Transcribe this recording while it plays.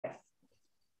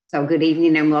So good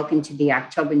evening and welcome to the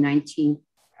October 19th,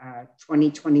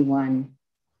 2021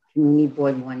 Community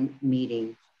Board 1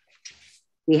 meeting.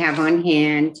 We have on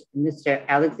hand Mr.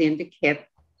 Alexander Kipp,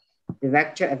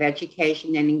 Director of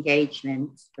Education and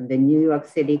Engagement from the New York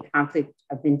City Conflict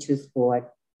of Interest Board,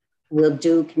 who will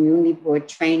do Community Board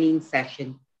training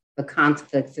session for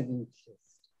conflicts of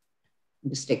interest.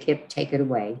 Mr. Kipp, take it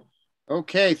away.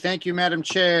 Okay, thank you, Madam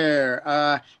Chair.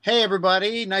 Hey,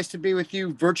 everybody. Nice to be with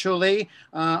you virtually.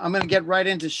 I'm going to get right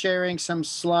into sharing some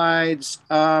slides.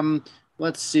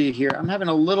 Let's see here. I'm having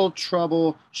a little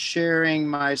trouble sharing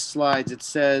my slides. It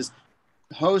says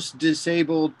host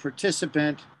disabled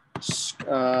participant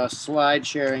slide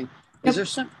sharing. Is there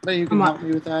somebody who can help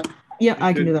me with that? Yeah,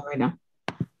 I can do that right now.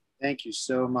 Thank you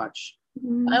so much.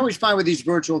 I always find with these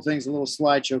virtual things, a little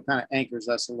slideshow kind of anchors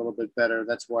us a little bit better.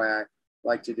 That's why I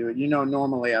like to do it. You know,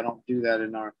 normally I don't do that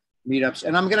in our meetups.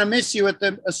 And I'm going to miss you at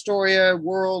the Astoria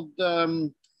World,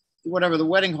 whatever, the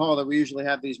wedding hall that we usually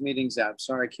have these meetings at.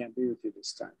 Sorry, I can't be with you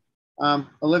this time.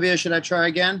 Olivia, should I try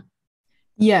again?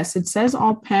 Yes, it says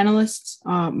all panelists.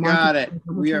 Got it.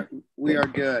 We are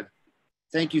good.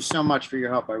 Thank you so much for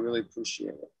your help. I really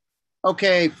appreciate it.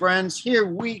 Okay, friends, here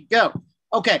we go.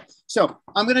 Okay, so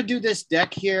I'm going to do this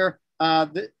deck here.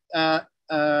 One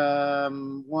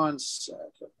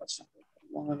second.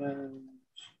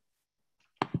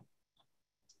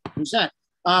 Who's that?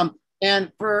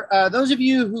 And for those of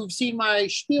you who've seen my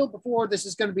spiel before, this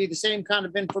is going to be the same kind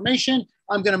of information.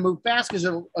 I'm going to move fast because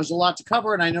there's a lot to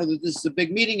cover. And I know that this is a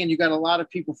big meeting and you got a lot of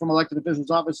people from elected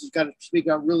officials' offices got to speak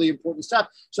out really important stuff.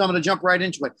 So I'm going to jump right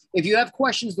into it. If you have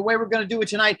questions, the way we're going to do it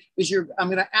tonight is I'm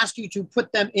going to ask you to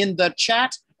put them in the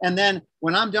chat. And then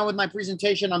when I'm done with my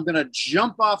presentation, I'm going to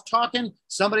jump off talking.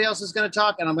 Somebody else is going to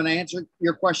talk and I'm going to answer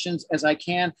your questions as I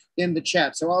can in the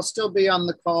chat. So I'll still be on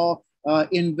the call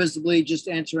invisibly, just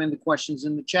answering the questions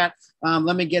in the chat.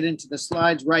 Let me get into the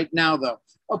slides right now, though.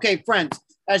 Okay, friends,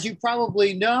 as you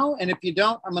probably know, and if you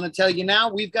don't, I'm going to tell you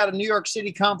now, we've got a New York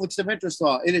City Conflicts of Interest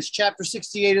Law. It is Chapter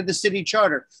 68 of the City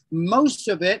Charter. Most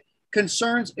of it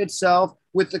concerns itself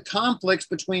with the conflicts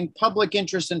between public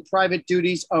interest and private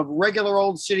duties of regular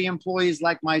old city employees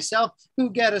like myself who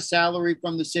get a salary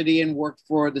from the city and work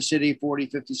for the city 40,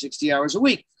 50, 60 hours a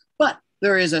week. But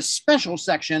there is a special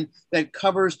section that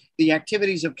covers the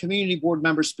activities of community board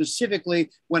members,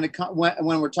 specifically when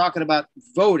we're talking about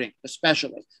voting,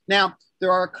 especially. Now,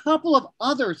 there are a couple of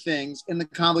other things in the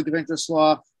conflict of interest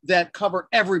law that cover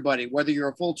everybody, whether you're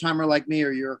a full-timer like me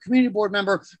or you're a community board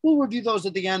member. We'll review those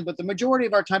at the end, but the majority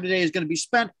of our time today is going to be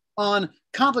spent on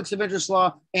conflicts of interest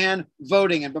law and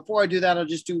voting. And before I do that, I'll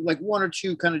just do like one or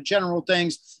two kind of general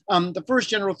things. The first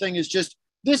general thing is just,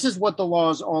 this is what the law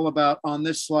is all about on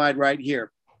this slide right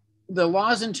here. The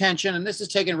law's intention, and this is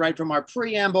taken right from our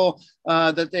preamble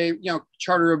that they,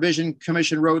 Charter Revision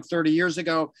Commission wrote 30 years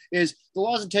ago, is the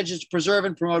law's intention is to preserve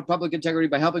and promote public integrity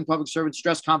by helping public servants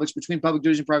address conflicts between public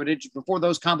duties and private interests before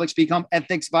those conflicts become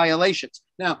ethics violations.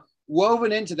 Now,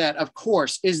 woven into that, of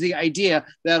course, is the idea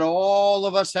that all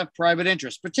of us have private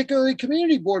interests, particularly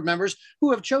community board members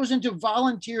who have chosen to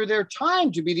volunteer their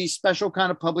time to be these special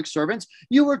kind of public servants.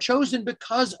 You were chosen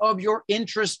because of your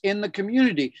interest in the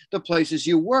community, the places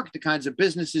you work, the kinds of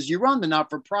businesses you run, the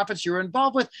not-for-profits you're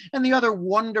involved with, and the other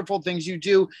wonderful things you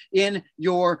do in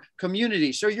your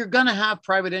community. So you're going to have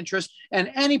private interests, and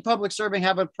any public serving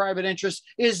have a private interest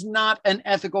is not an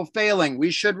ethical failing.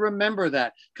 We should remember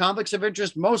that. Conflicts of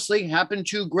interest mostly happen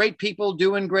to great people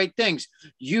doing great things.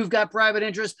 You've got private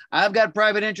interests. I've got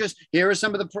private interests. Here are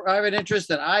some of the private interests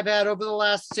that I've had over the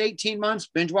last 18 months.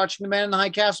 Binge watching The Man in the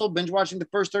High Castle, binge watching the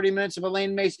first 30 minutes of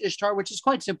Elaine May's Ishtar, which is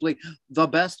quite simply the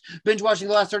best. Binge watching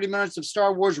the last 30 minutes of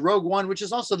Star Wars Rogue One, which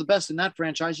is also the best in that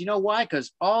franchise. You know why?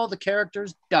 Because all the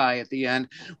characters die at the end.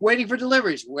 Waiting for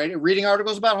deliveries, reading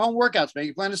articles about home workouts,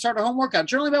 making plan to start a home workout,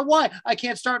 journaling about why I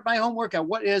can't start my home workout.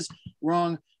 What is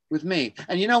wrong with me?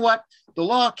 And you know what? The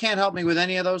law can't help me with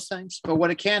any of those things, but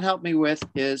what it can help me with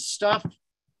is stuff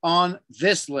on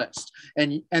this list.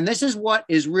 And this is what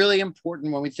is really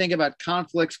important when we think about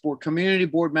conflicts for community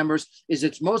board members, is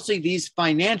it's mostly these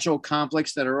financial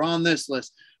conflicts that are on this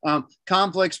list.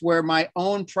 Conflicts where my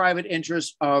own private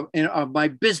interests of my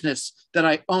business that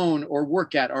I own or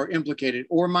work at are implicated,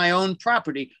 or my own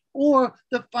property, or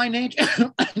the financial,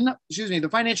 the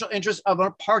financial interest of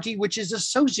a party which is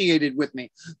associated with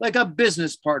me, like a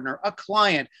business partner, a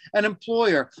client, an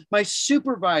employer, my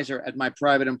supervisor at my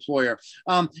private employer.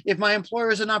 If my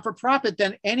employer is a not-for-profit,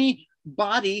 then any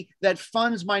body that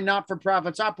funds my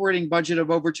not-for-profit's operating budget of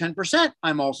over 10%,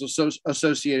 I'm also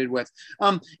associated with.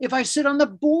 If I sit on the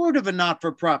board of a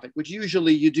not-for-profit, which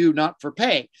usually you do not for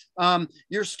pay,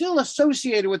 you're still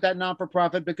associated with that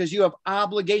not-for-profit because you have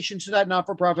obligations to that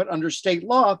not-for-profit under state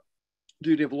law.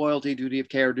 Duty of loyalty, duty of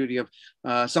care, duty of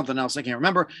something else I can't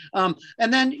remember. And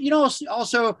then,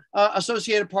 also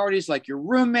associated parties like your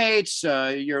roommates,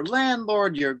 your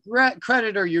landlord, your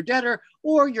creditor, your debtor,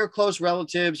 or your close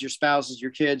relatives, your spouses, your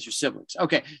kids, your siblings.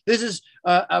 Okay, this is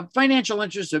a financial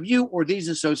interest of you or these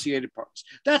associated parties.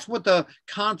 That's what the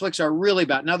conflicts are really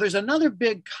about. Now, there's another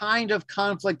big kind of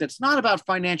conflict that's not about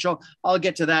financial. I'll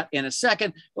get to that in a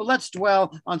second, but let's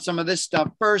dwell on some of this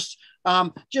stuff first.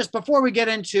 Just before we get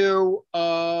into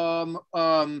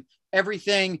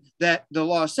everything that the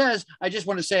law says, I just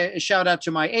want to say a shout out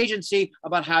to my agency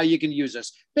about how you can use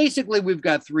this. Basically, we've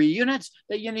got 3 units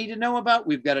that you need to know about.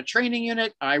 We've got a training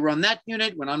unit. I run that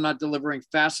unit when I'm not delivering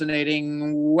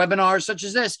fascinating webinars such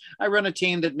as this. I run a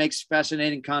team that makes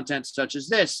fascinating content such as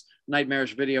this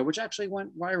nightmarish video, which actually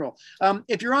went viral.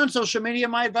 If you're on social media,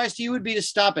 my advice to you would be to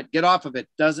stop it. Get off of it.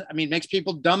 Makes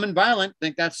people dumb and violent.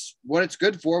 Think that's what it's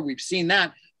good for. We've seen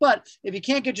that. But if you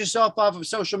can't get yourself off of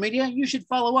social media, you should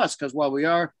follow us because while we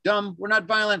are dumb, we're not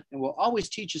violent, and we'll always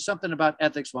teach you something about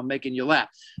ethics while making you laugh.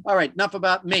 All right, enough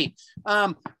about me.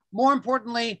 More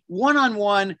importantly,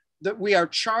 one-on-one, that we are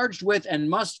charged with and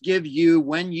must give you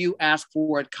when you ask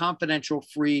for it, confidential,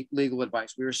 free legal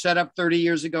advice. We were set up 30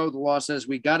 years ago. The law says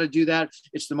we got to do that.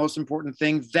 It's the most important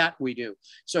thing that we do.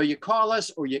 So you call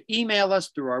us or you email us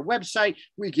through our website.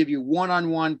 We give you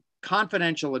one-on-one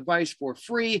confidential advice for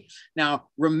free. Now,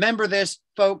 remember this,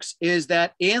 folks, is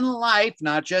that in life,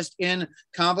 not just in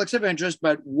conflicts of interest,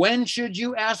 but when should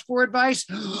you ask for advice?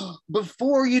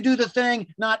 Before you do the thing,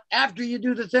 not after you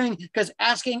do the thing, because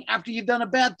asking after you've done a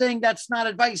bad thing, that's not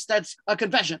advice, that's a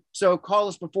confession. So call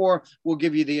us before, we'll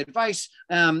give you the advice.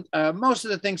 Most of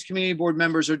the things community board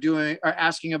members are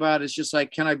asking about is just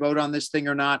like, can I vote on this thing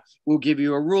or not? We'll give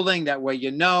you a ruling, that way you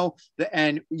know,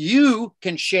 and you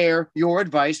can share your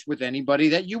advice with anybody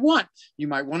that you want. You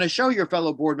might want to show your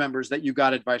fellow board members that you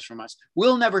got advice from us.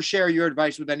 We'll never share your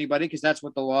advice with anybody because that's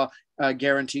what the law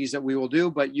guarantees that we will do,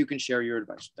 but you can share your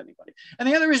advice with anybody. And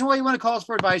the other reason why you want to call us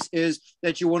for advice is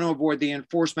that you want to avoid the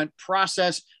enforcement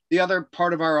process. The other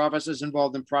part of our office is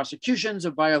involved in prosecutions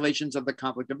of violations of the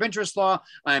conflict of interest law.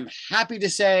 I'm happy to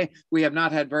say we have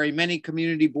not had very many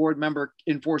community board member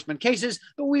enforcement cases,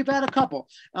 but we've had a couple,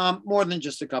 more than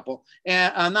just a couple,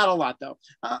 and not a lot though.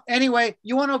 Anyway,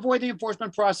 you want to avoid the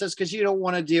enforcement process because you don't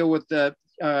want to deal with a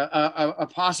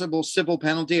possible civil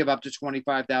penalty of up to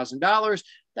 $25,000.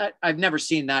 That I've never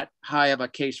seen that high of a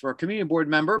case for a community board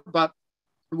member, but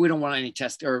we don't want any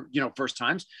test or, first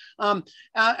times.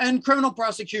 And criminal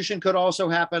prosecution could also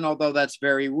happen, although that's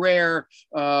very rare.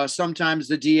 Sometimes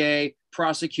the DA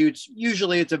prosecutes,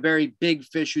 usually it's a very big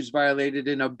fish who's violated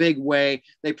in a big way.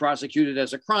 They prosecute it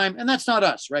as a crime, and that's not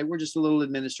us, right? We're just a little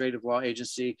administrative law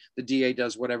agency. The DA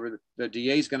does whatever the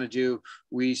DA is going to do.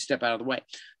 We step out of the way.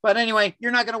 But anyway,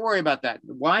 you're not going to worry about that.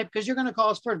 Why? Because you're going to call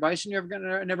us for advice and you're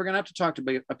never going to have to talk to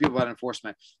people about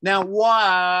enforcement. Now,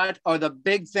 what are the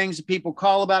big things that people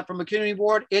call about from a community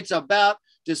board? It's about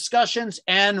discussions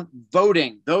and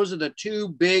voting. Those are the 2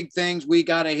 big things we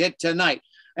got to hit tonight.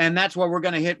 And that's what we're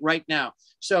going to hit right now.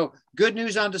 So good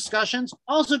news on discussions,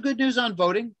 also good news on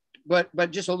voting, but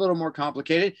just a little more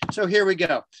complicated. So here we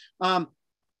go. On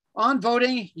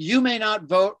voting, you may not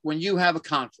vote when you have a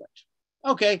conflict.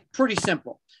 Okay, pretty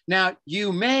simple. Now,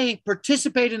 you may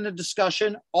participate in the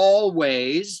discussion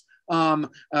always when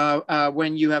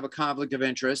you have a conflict of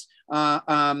interest.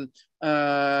 And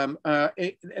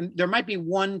there might be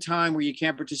one time where you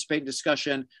can't participate in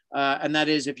discussion, and that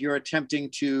is if you're attempting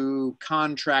to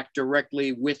contract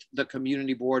directly with the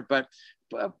community board. But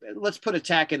let's put a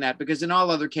tack in that, because in all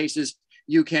other cases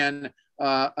you can,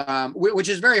 which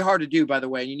is very hard to do, by the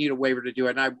way. You need a waiver to do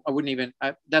it, and I wouldn't even.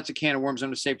 That's a can of worms I'm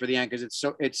going to save for the end, because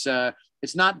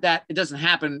it's not that it doesn't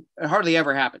happen. It hardly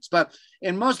ever happens. But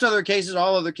in most other cases,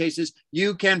 all other cases,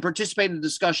 you can participate in the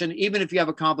discussion, even if you have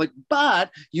a conflict, but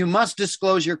you must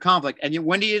disclose your conflict. And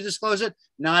when do you disclose it?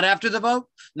 Not after the vote,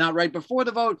 not right before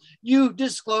the vote. You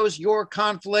disclose your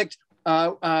conflict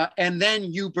and then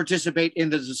you participate in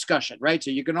the discussion, right?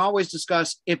 So you can always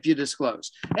discuss if you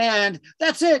disclose. And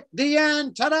that's it. The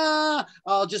end. Ta-da!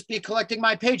 I'll just be collecting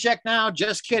my paycheck now.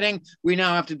 Just kidding. We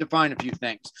now have to define a few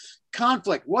things.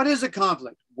 Conflict. What is a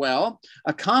conflict? Well,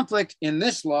 a conflict in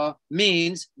this law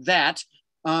means that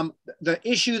the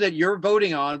issue that you're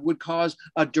voting on would cause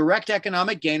a direct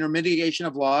economic gain or mitigation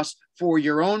of loss for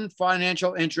your own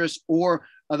financial interests or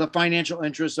the financial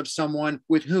interests of someone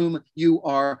with whom you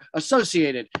are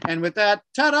associated. And with that,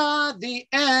 ta-da, the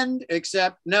end,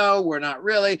 except no, we're not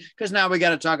really, because now we got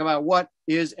to talk about what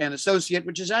is an associate,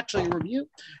 which is actually a review.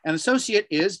 An associate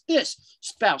is this: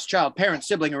 spouse, child, parent,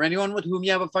 sibling, or anyone with whom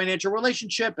you have a financial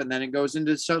relationship. And then it goes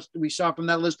into, so we saw from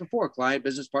that list before: client,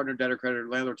 business partner, debtor, creditor,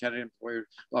 landlord, tenant, employer,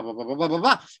 blah, blah, blah, blah, blah, blah,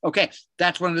 blah. Okay,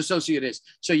 that's what an associate is.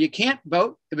 So you can't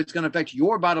vote if it's going to affect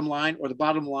your bottom line or the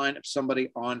bottom line of somebody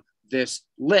on this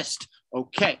list.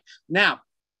 Okay, now,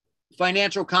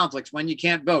 financial conflicts when you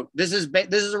can't vote. This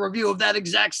is a review of that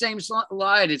exact same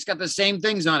slide. It's got the same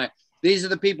things on it. These are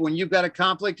the people, when you've got a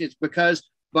conflict, it's because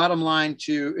bottom line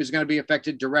is going to be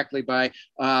affected directly by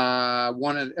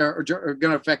going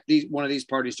to affect one of these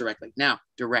parties directly. Now,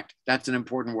 direct, that's an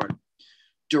important word.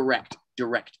 Direct.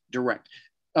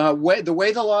 The way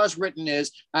the law is written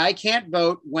is, I can't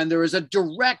vote when there is a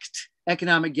direct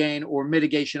economic gain or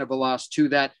mitigation of a loss to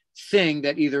that thing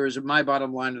that either is my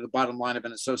bottom line or the bottom line of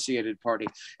an associated party.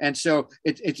 And so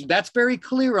that's very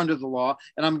clear under the law.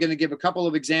 And I'm going to give a couple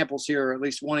of examples here, or at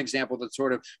least one example that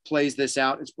sort of plays this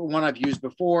out. It's one I've used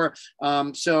before.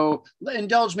 So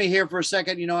indulge me here for a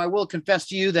second. I will confess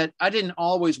to you that I didn't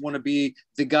always want to be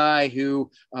the guy who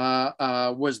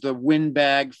was the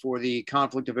windbag for the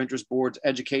Conflict of Interest Board's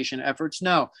education efforts.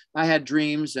 No, I had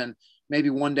dreams, and maybe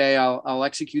one day I'll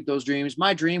execute those dreams.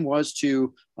 My dream was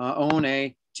to own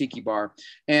a tiki bar.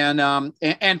 And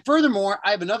furthermore,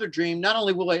 I have another dream. Not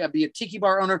only will I be a tiki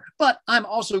bar owner, but I'm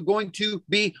also going to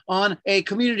be on a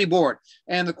community board.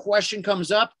 And the question comes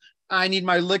up, I need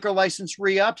my liquor license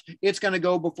re-upped. It's going to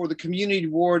go before the community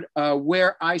board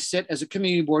where I sit as a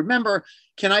community board member.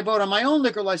 Can I vote on my own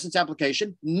liquor license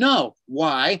application? No.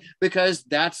 Why? Because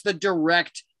that's the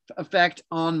direct effect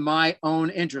on my own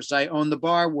interests. I own the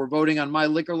bar. We're voting on my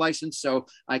liquor license, so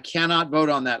I cannot vote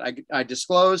on that. I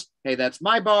disclose, hey, that's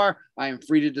my bar. I am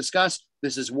free to discuss.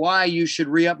 This is why you should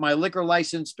re-up my liquor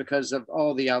license, because of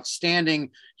all the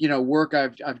outstanding, work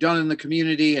I've done in the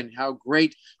community, and how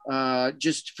great,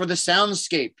 just for the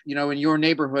soundscape, in your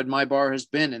neighborhood, my bar has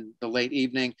been in the late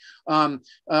evening,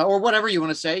 or whatever you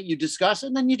want to say. You discuss,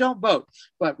 and then you don't vote.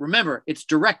 But remember, it's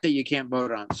direct that you can't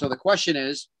vote on. So the question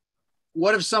is,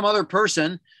 what if some other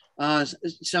person,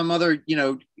 some other,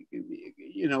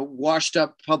 washed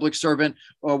up public servant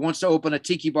wants to open a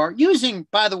tiki bar using,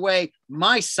 by the way,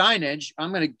 my signage?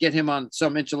 I'm going to get him on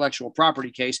some intellectual property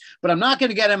case, but I'm not going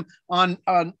to get him on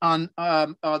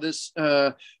this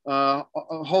a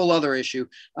whole other issue.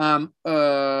 Forget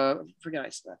I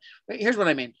said that. Here's what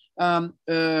I mean.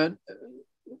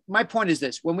 My point is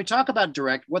this: when we talk about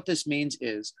direct, what this means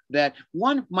is that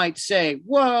one might say,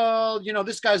 well,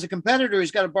 this guy's a competitor.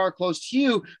 He's got a bar close to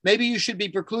you. Maybe you should be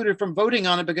precluded from voting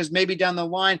on it, because maybe down the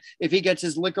line, if he gets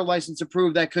his liquor license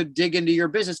approved, that could dig into your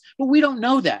business. But we don't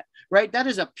know that, right? That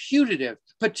is a putative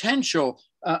potential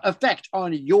effect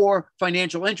on your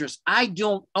financial interests. I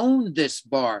don't own this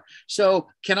bar. So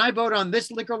can I vote on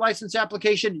this liquor license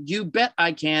application? You bet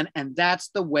I can. And that's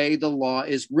the way the law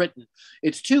is written.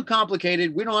 It's too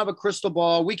complicated. We don't have a crystal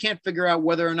ball. We can't figure out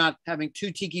whether or not having two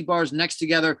tiki bars next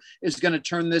together is going to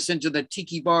turn this into the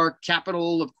tiki bar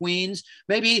capital of Queens.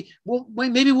 Maybe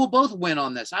we'll both win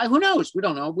on this. Who knows? We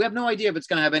don't know. We have no idea if it's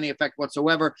going to have any effect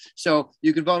whatsoever. So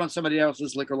you can vote on somebody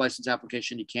else's liquor license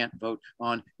application. You can't vote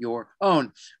on your own.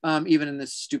 Even in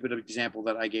this stupid example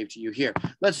that I gave to you here.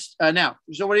 Let's now,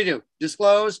 so what do?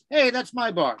 Disclose, hey, that's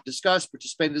my bar. Discuss,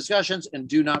 participate in discussions, and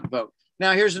do not vote.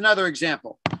 Now, here's another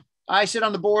example. I sit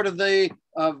on the board of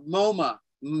MoMA,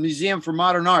 Museum for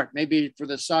Modern Art, maybe for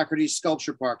the Socrates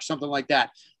Sculpture Park, something like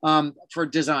that, for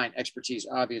design expertise,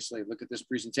 obviously. Look at this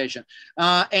presentation.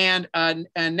 And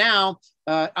now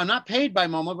I'm not paid by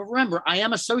MoMA, but remember, I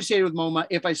am associated with MoMA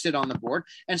if I sit on the board.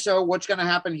 And so what's going to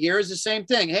happen here is the same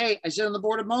thing. Hey, I sit on the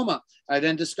board of MoMA. I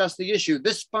then discuss the issue.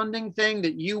 This funding thing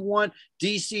that you want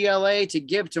DCLA to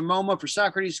give to MoMA for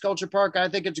Socrates Sculpture Park, I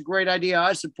think it's a great idea.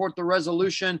 I support the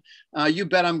resolution. You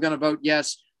bet I'm going to vote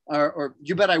yes. Or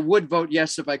you bet I would vote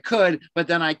yes if I could, but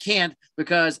then I can't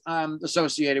because I'm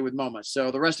associated with MoMA.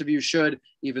 So the rest of you should,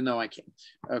 even though I can't.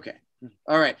 Okay.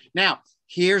 All right. Now,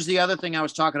 here's the other thing I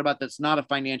was talking about that's not a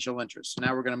financial interest. So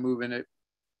now we're going to move into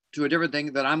a different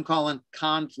thing that I'm calling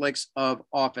conflicts of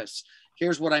office.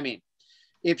 Here's what I mean.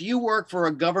 If you work for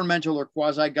a governmental or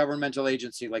quasi-governmental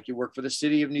agency, like you work for the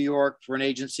city of New York for an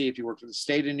agency, if you work for the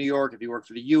state of New York, if you work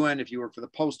for the UN, if you work for the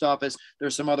post office,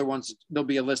 there's some other ones. There'll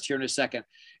be a list here in a second.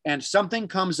 And something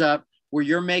comes up where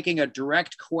you're making a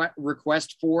direct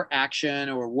request for action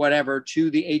or whatever to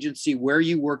the agency where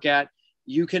you work at,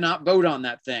 you cannot vote on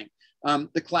that thing.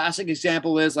 The classic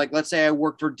example is like, let's say I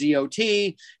work for DOT,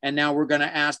 and now we're going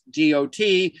to ask DOT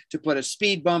to put a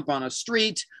speed bump on a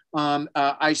street.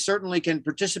 I certainly can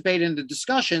participate in the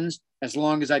discussions as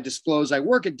long as I disclose I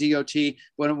work at DOT.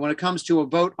 But when it comes to a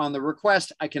vote on the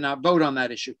request, I cannot vote on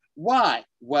that issue. Why?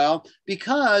 Well,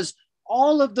 because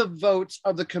all of the votes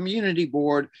of the community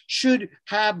board should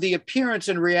have the appearance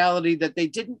and reality that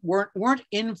they weren't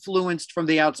influenced from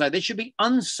the outside. They should be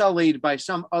unsullied by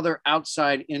some other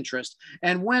outside interest.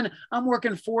 And when I'm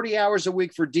working 40 hours a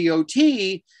week for DOT,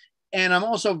 and I'm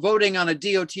also voting on a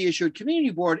DOT issued community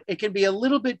board, it can be a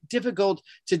little bit difficult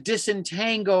to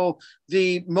disentangle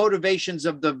the motivations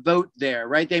of the vote there,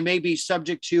 right? They may be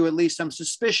subject to at least some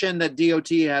suspicion that DOT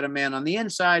had a man on the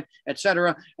inside, et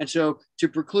cetera. And so to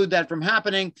preclude that from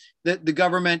happening, the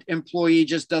government employee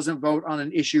just doesn't vote on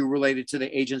an issue related to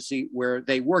the agency where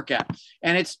they work at.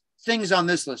 And it's things on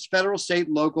this list: federal, state,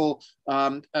 local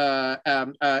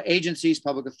agencies,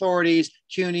 public authorities,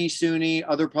 CUNY, SUNY,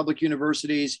 other public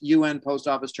universities, UN, post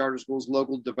office, charter schools,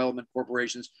 local development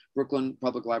corporations, Brooklyn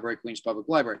Public Library, Queens Public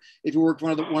Library. If you work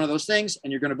for one of those things and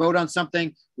you're going to vote on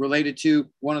something related to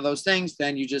one of those things,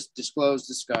 then you just disclose,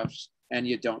 discuss, and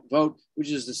you don't vote, which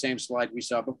is the same slide we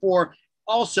saw before.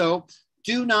 Also,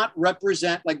 do not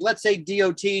represent, like let's say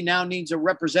DOT now needs a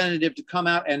representative to come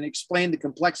out and explain the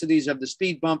complexities of the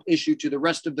speed bump issue to the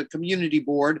rest of the community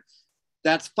board.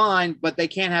 That's fine, but they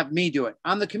can't have me do it.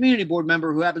 I'm the community board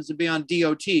member who happens to be on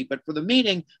DOT, but for the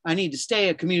meeting, I need to stay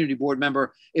a community board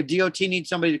member. If DOT needs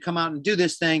somebody to come out and do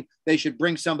this thing, they should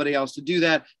bring somebody else to do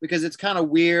that, because it's kind of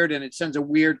weird and it sends a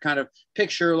weird kind of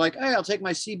picture like, hey, I'll take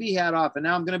my CB hat off and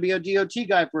now I'm going to be a DOT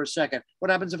guy for a second. What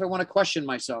happens if I want to question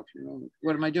myself? You know,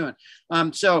 what am I doing?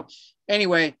 So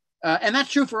anyway, and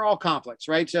that's true for all conflicts,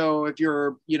 right? So if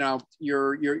your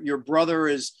brother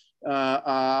is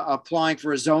applying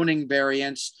for a zoning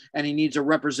variance and he needs a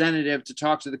representative to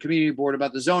talk to the community board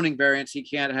about the zoning variance, he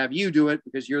can't have you do it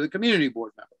because you're the community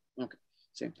board member. Okay,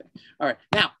 same thing. All right,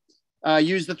 now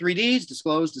use the 3Ds: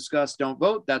 disclose, discuss, don't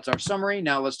vote. That's our summary.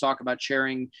 Now let's talk about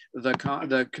chairing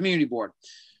the community board.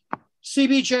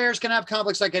 CB chairs can have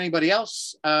conflicts like anybody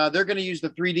else. They're going to use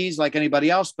the 3Ds like anybody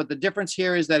else, but the difference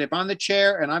here is that if I'm the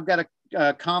chair and I've got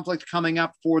a conflict coming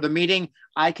up for the meeting,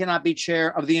 I cannot be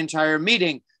chair of the entire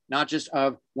meeting, not just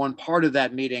of one part of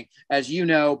that meeting. As you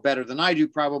know better than I do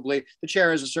probably, the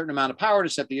chair has a certain amount of power to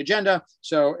set the agenda,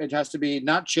 so it has to be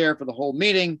not chair for the whole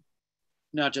meeting,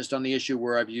 not just on the issue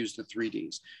where I've used the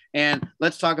 3Ds. And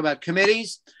let's talk about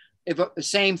committees. If the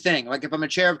same thing, like if I'm a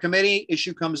chair of committee,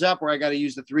 issue comes up where I got to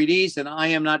use the 3Ds, then I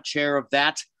am not chair of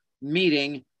that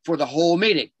meeting for the whole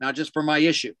meeting, not just for my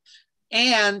issue.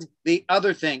 And the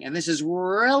other thing, and this is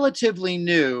relatively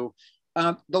new,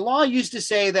 the law used to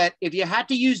say that if you had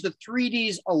to use the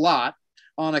 3Ds a lot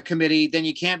on a committee, then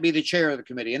you can't be the chair of the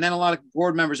committee. And then a lot of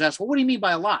board members ask, well, what do you mean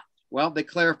by a lot? Well, they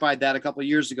clarified that a couple of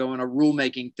years ago in a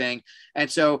rulemaking thing. And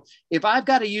so if I've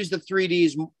got to use the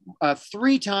 3Ds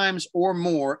 3 times or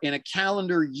more in a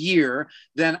calendar year,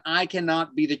 then I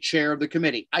cannot be the chair of the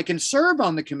committee. I can serve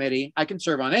on the committee. I can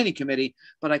serve on any committee,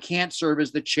 but I can't serve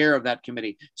as the chair of that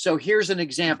committee. So here's an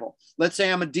example. Let's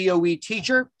say I'm a DOE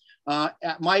teacher.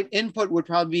 My input would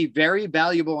probably be very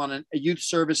valuable on a youth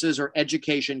services or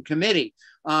education committee.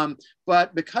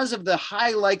 But because of the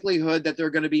high likelihood that there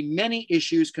are going to be many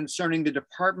issues concerning the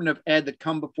Department of Ed that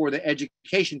come before the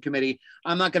Education Committee,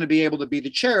 I'm not going to be able to be the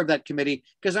chair of that committee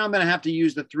because I'm going to have to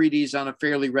use the 3Ds on a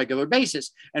fairly regular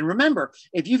basis. And remember,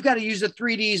 if you've got to use the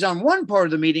 3Ds on one part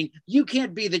of the meeting, you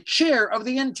can't be the chair of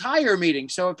the entire meeting.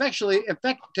 So effectively,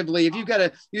 if you've got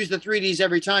to use the 3Ds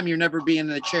every time, you're never being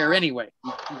the chair anyway.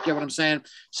 You get what I'm saying?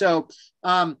 So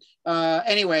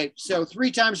anyway, so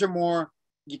 3 times or more,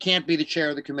 you can't be the chair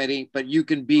of the committee, but you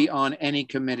can be on any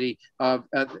committee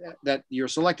that you're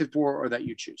selected for or that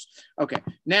you choose. Okay,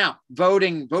 now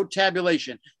voting, vote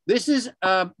tabulation. This is,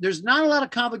 there's not a lot of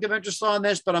conflict of interest law on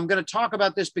this, but I'm going to talk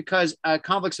about this because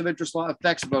conflicts of interest law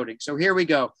affects voting. So here we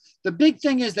go. The big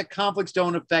thing is that conflicts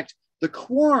don't affect the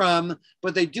quorum,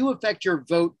 but they do affect your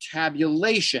vote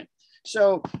tabulation.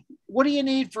 So what do you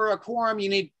need for a quorum? You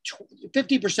need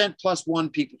 50% plus 1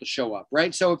 people to show up,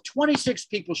 right? So if 26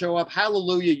 people show up,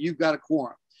 hallelujah, you've got a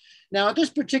quorum. Now, at this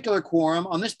particular quorum,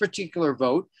 on this particular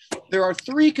vote, there are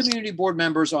 3 community board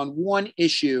members on one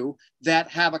issue that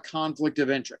have a conflict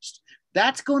of interest.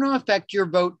 That's going to affect your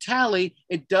vote tally.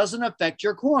 It doesn't affect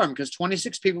your quorum because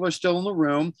 26 people are still in the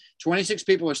room. 26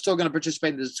 people are still going to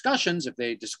participate in the discussions if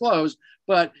they disclose,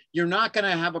 but you're not going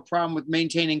to have a problem with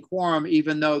maintaining quorum,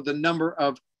 even though the number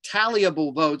of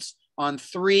tallyable votes on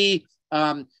 3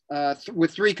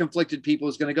 with 3 conflicted people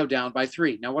is going to go down by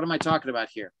 3. Now, what am I talking about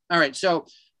here? All right, so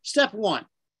step 1.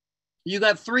 you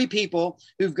got 3 people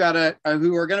who've got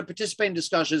who are going to participate in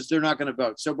discussions. They're not going to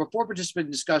vote. So before participating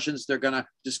in discussions, they're going to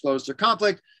disclose their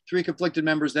conflict. 3 conflicted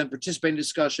members then participate in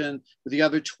discussion with the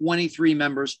other 23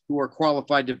 members who are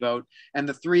qualified to vote. And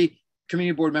the 3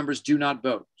 community board members do not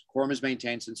vote. Quorum is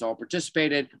maintained since all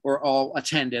participated, or all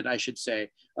attended, I should say.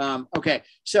 Okay,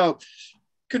 so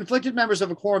conflicted members of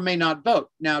a quorum may not vote.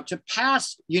 Now, to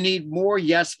pass, you need more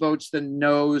yes votes than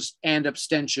no's and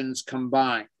abstentions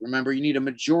combined. Remember, you need a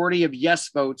majority of yes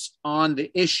votes on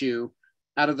the issue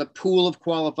out of the pool of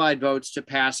qualified votes to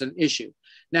pass an issue.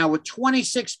 Now, with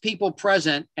 26 people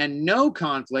present and no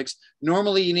conflicts,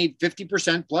 normally you need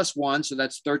 50% plus 1, so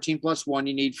that's 13 plus 1.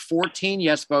 You need 14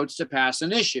 yes votes to pass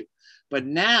an issue. But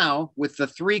now, with the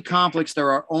 3 conflicts,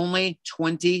 there are only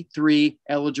 23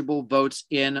 eligible votes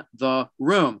in the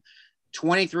room.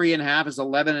 23 and a half is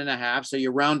 11 and a half, so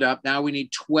you round up. Now we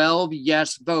need 12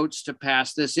 yes votes to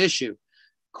pass this issue.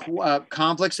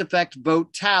 Conflicts affect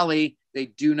vote tally. They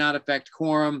do not affect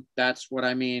quorum. That's what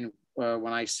I mean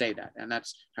when I say that, and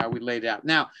that's how we laid it out.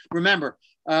 Now, remember,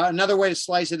 another way to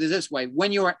slice it is this way.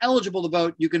 When you are eligible to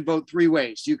vote, you can vote 3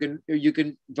 ways. You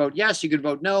can vote yes, you can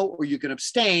vote no, or you can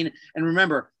abstain. And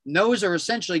remember, no's are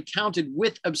essentially counted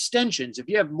with abstentions. If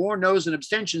you have more no's and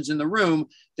abstentions in the room,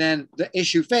 then the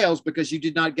issue fails because you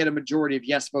did not get a majority of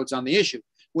yes votes on the issue.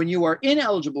 When you are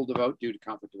ineligible to vote due to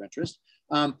conflict of interest,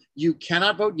 you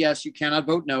cannot vote yes, you cannot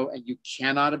vote no, and you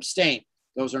cannot abstain.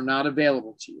 Those are not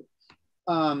available to you.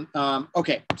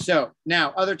 Okay, so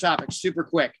now other topics, super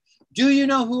quick. Do you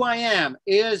know who I am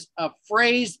is a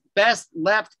phrase best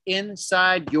left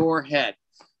inside your head.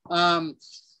 You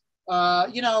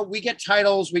know, we get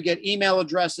titles, we get email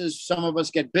addresses. Some of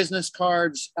us get business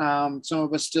cards. Some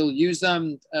of us still use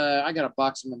them. I got a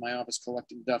box of them in my office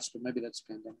collecting dust, but maybe that's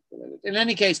pandemic related. In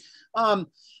any case,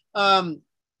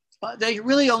 they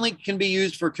really only can be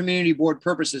used for community board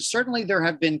purposes. Certainly there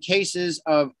have been cases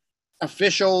of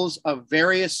officials of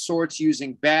various sorts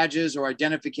using badges or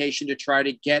identification to try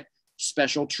to get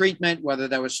special treatment, whether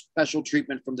that was special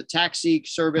treatment from the taxi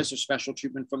service or special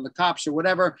treatment from the cops or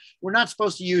whatever. We're not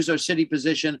supposed to use our city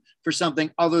position for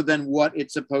something other than what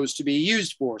it's supposed to be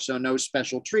used for. So no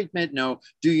special treatment, no,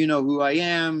 do you know who I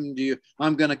am?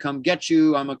 I'm going to come get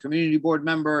you. I'm a community board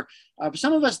member.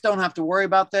 Some of us don't have to worry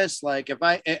about this. Like if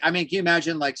I mean, can you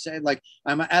imagine like say, like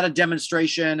I'm at a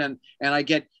demonstration and I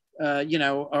get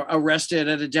arrested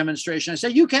at a demonstration. I say,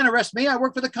 you can't arrest me. I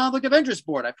work for the Conflict of Interest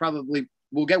Board. I probably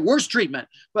will get worse treatment.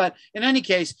 But in any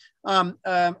case,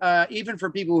 even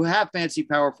for people who have fancy,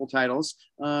 powerful titles,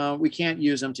 we can't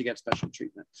use them to get special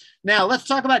treatment. Now, let's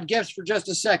talk about gifts for just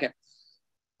a second.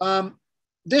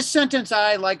 This sentence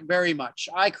I like very much.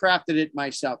 I crafted it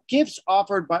myself. Gifts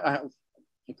offered by...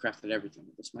 I crafted everything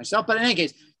with this myself, but in any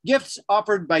case, gifts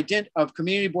offered by dint of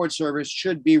community board service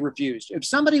should be refused. If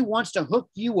somebody wants to hook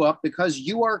you up because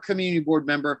you are a community board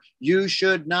member, you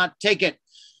should not take it.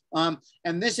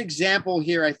 And this example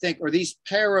here, I think, or these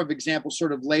pair of examples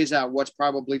sort of lays out what's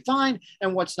probably fine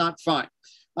and what's not fine.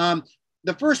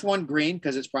 The first one, green,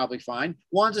 because it's probably fine.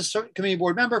 Juan's a community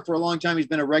board member for a long time. He's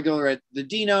been a regular at the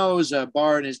Dino's, a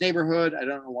bar in his neighborhood. I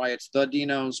don't know why it's the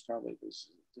Dino's, probably this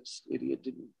idiot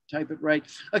didn't type it right.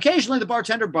 Occasionally, the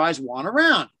bartender buys Juan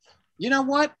around. You know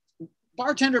what?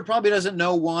 Bartender probably doesn't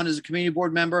know Juan is a community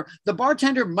board member. The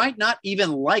bartender might not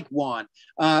even like Juan.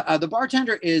 The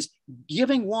bartender is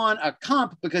giving Juan a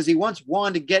comp because he wants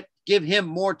Juan to give him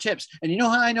more tips. And you know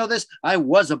how I know this? I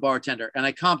was a bartender and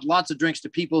I comped lots of drinks to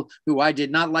people who I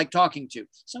did not like talking to.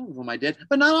 Some of them I did,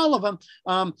 but not all of them.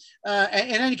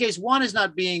 In any case, Juan is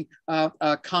not being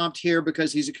comped here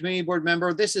because he's a community board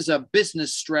member. This is a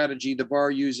business strategy the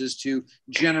bar uses to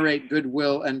generate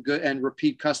goodwill and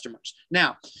repeat customers.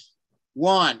 Now,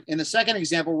 Juan, in the second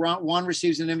example, Juan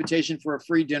receives an invitation for a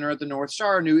free dinner at the North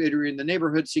Star, a new eatery in the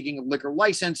neighborhood seeking a liquor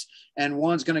license, and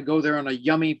Juan's going to go there on a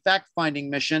yummy fact-finding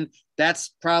mission.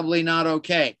 That's probably not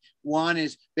okay. Juan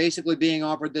is basically being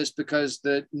offered this because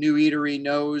the new eatery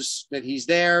knows that he's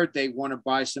there. They want to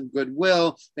buy some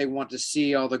goodwill. They want to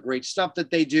see all the great stuff that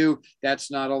they do.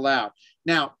 That's not allowed.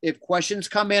 Now, if questions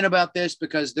come in about this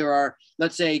because there are,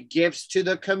 let's say, gifts to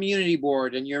the community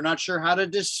board and you're not sure how to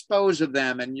dispose of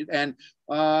them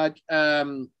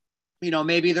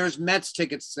maybe there's Mets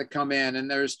tickets that come in and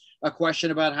there's a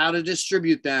question about how to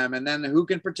distribute them and then who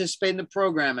can participate in the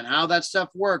program and how that stuff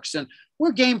works. And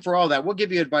we're game for all that. We'll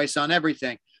give you advice on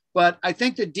everything. But I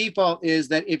think the default is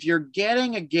that if you're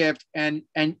getting a gift and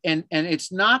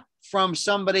it's not from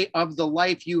somebody of the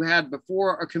life you had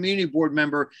before, a community board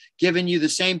member giving you the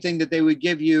same thing that they would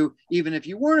give you even if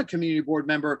you weren't a community board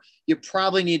member, you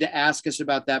probably need to ask us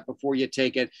about that before you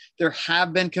take it. There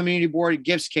have been community board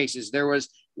gifts cases. There was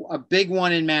a big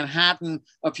one in Manhattan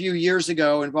a few years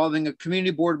ago involving a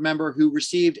community board member who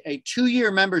received a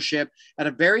 2-year membership at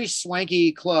a very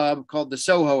swanky club called the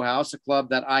Soho House, a club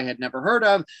that I had never heard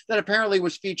of, that apparently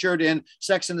was featured in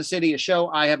Sex and the City, a show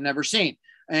I have never seen.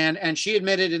 And she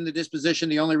admitted in the disposition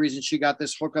the only reason she got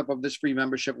this hookup of this free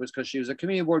membership was because she was a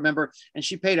community board member, and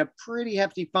she paid a pretty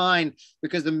hefty fine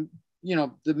because the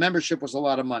membership was a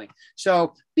lot of money.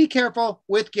 So be careful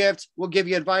with gifts. We'll give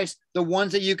you advice. The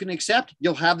ones that you can accept,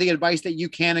 you'll have the advice that you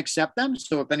can accept them.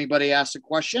 So if anybody asks a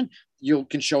question, you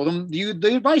can show them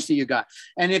the advice that you got.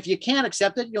 And if you can't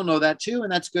accept it, you'll know that too.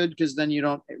 And that's good because then you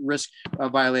don't risk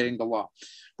violating the law.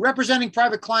 Representing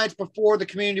private clients before the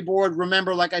community board.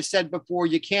 Remember, like I said before,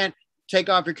 you can't take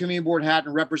off your community board hat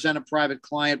and represent a private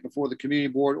client before the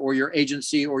community board or your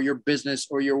agency or your business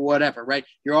or your whatever, right?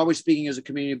 You're always speaking as a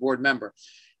community board member.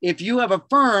 If you have a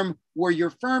firm where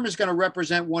your firm is going to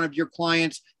represent one of your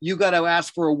clients, you got to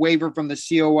ask for a waiver from the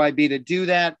COIB to do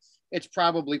that. It's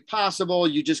probably possible.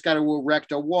 You just got to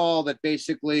erect a wall that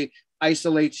basically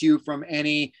isolates you from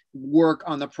any work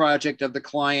on the project of the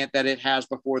client that it has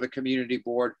before the community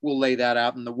board. We'll lay that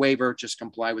out in the waiver. Just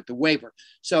comply with the waiver.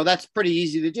 So that's pretty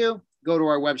easy to do. Go to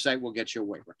our website. We'll get you a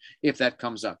waiver if that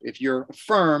comes up. If your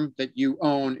firm that you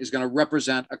own is going to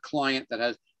represent a client that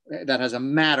has a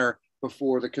matter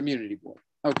before the community board.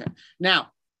 Okay.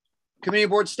 Now, community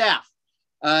board staff.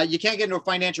 You can't get into a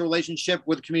financial relationship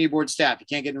with community board staff.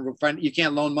 You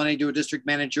can't loan money to a district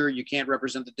manager. You can't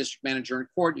represent the district manager in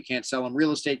court. You can't sell them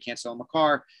real estate. Can't sell them a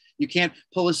car. You can't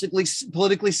politically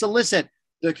solicit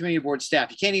the community board staff.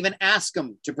 You can't even ask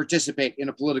them to participate in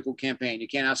a political campaign. You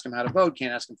can't ask them how to vote.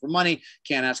 Can't ask them for money.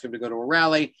 Can't ask them to go to a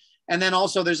rally. And then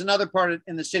also there's another part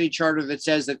in the city charter that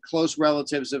says that close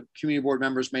relatives of community board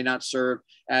members may not serve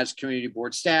as community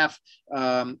board staff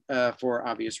for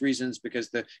obvious reasons, because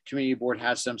the community board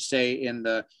has some say in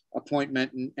the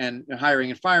appointment and hiring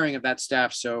and firing of that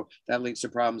staff. So that leads to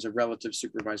problems of relatives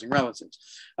supervising relatives.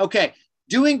 Okay,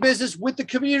 doing business with the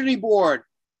community board.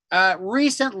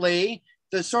 Recently,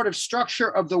 the sort of structure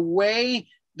of the way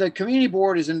the community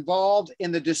board is involved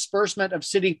in the disbursement of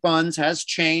city funds has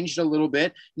changed a little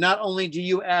bit. Not only do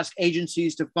you ask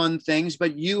agencies to fund things,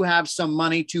 but you have some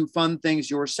money to fund things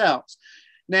yourselves.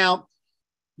 Now,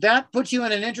 that puts you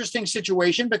in an interesting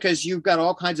situation because you've got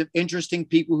all kinds of interesting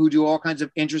people who do all kinds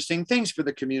of interesting things for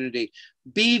the community.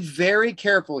 Be very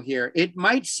careful here. It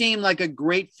might seem like a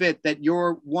great fit that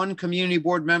your one community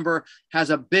board member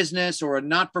has a business or a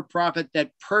not-for-profit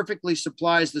that perfectly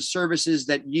supplies the services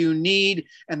that you need,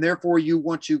 and therefore you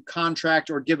want to contract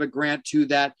or give a grant to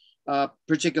that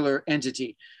particular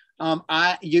entity.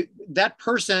 That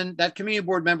person, that community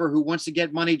board member who wants to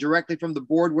get money directly from the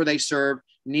board where they serve,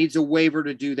 needs a waiver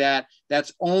to do that.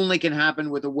 That's only can happen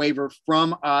with a waiver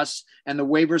from us. And the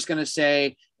waiver is going to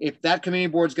say, if that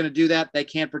community board is going to do that, they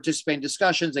can't participate in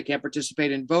discussions. They can't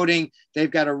participate in voting. They've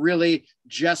got to really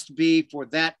just be for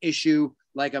that issue,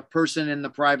 like a person in the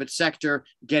private sector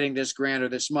getting this grant or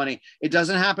this money. It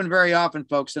doesn't happen very often,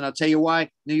 folks. And I'll tell you why.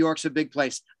 New York's a big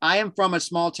place. I am from a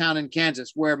small town in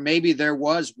Kansas where maybe there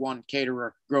was one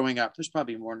caterer growing up. There's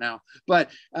probably more now, but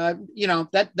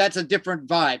that's a different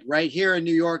vibe right here in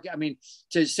New York. I mean,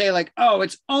 to say like, oh,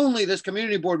 it's only this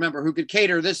community board member who could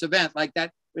cater this event, like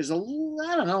that is a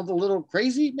little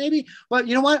crazy maybe, but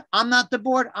you know what? I'm not the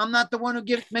board. I'm not the one who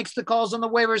makes the calls on the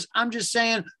waivers. I'm just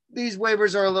saying these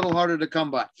waivers are a little harder to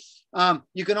come by.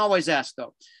 You can always ask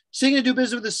though. Seeking to do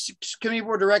business with the community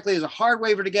board directly is a hard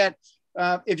waiver to get.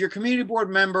 If you're a community board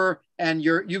member and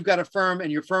you've got a firm and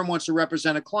your firm wants to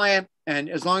represent a client, and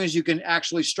as long as you can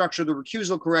actually structure the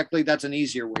recusal correctly, that's an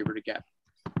easier waiver to get.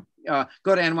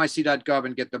 Go to nyc.gov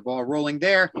and get the ball rolling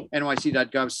there.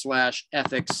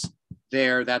 nyc.gov/ethics.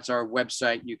 There, that's our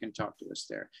website. You can talk to us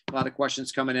there. A lot of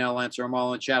questions coming in. I'll answer them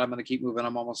all in chat. I'm going to keep moving.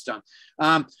 I'm almost done.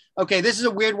 Okay, this is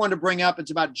a weird one to bring up. It's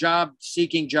about job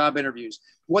seeking, job interviews.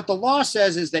 What the law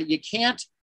says is that you can't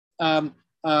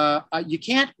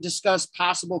discuss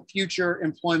possible future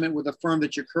employment with a firm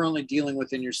that you're currently dealing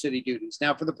with in your city duties.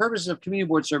 Now, for the purposes of community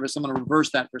board service, I'm going to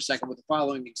reverse that for a second with the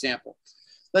following example.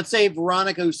 Let's say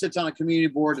Veronica, who sits on a community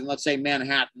board in, let's say,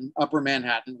 Manhattan, Upper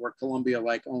Manhattan, where Columbia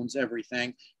owns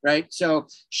everything, right? So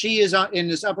she is in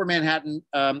this Upper Manhattan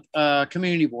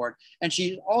community board, and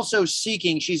she's also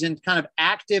she's in kind of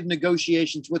active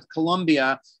negotiations with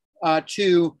Columbia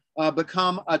to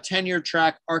become a tenure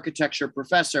track architecture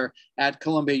professor at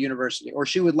Columbia University, or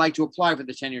she would like to apply for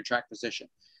the tenure track position.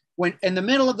 when in the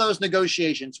middle of those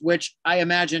negotiations, which I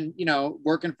imagine, you know,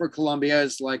 working for Columbia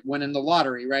is like winning the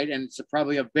lottery, right? And it's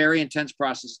probably a very intense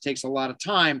process. It takes a lot of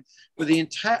time. For the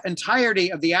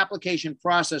entirety of the application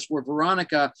process where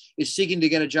Veronica is seeking to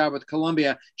get a job with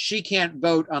Columbia, she can't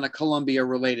vote on a Columbia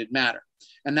related matter.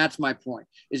 And that's my point,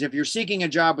 is if you're seeking a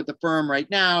job with the firm right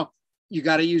now, you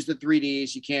got to use the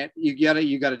 3Ds.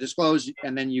 You got to disclose,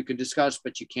 and then you can discuss,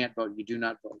 but you can't vote. You do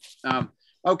not vote.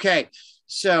 Okay.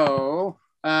 So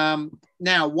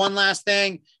now one last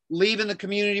thing, leaving the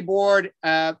community board.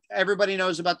 Everybody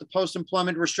knows about the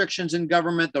post-employment restrictions in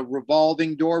government, the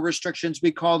revolving door restrictions,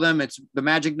 we call them. It's the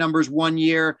magic number is 1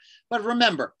 year. But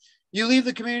remember, you leave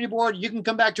the community board, you can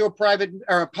come back to a private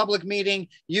or a public meeting.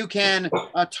 You can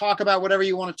talk about whatever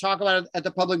you want to talk about at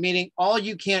the public meeting. All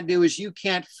you can't do is you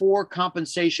can't, for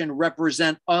compensation,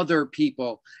 represent other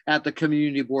people at the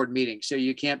community board meeting. So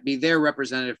you can't be their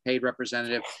representative, paid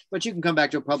representative, but you can come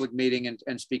back to a public meeting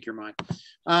and speak your mind.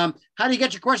 How do you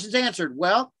get your questions answered?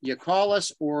 Well, you call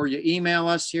us or you email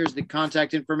us. Here's the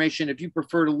contact information. If you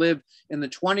prefer to live in the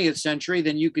 20th century,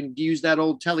 then you can use that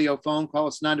old telephone. Call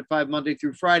us 9 to 5 Monday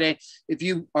through Friday. If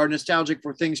you are nostalgic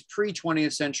for things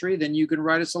pre-20th century, then you can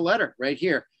write us a letter right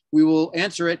here. We will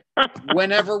answer it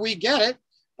whenever we get it.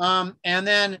 And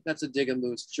then that's a dig at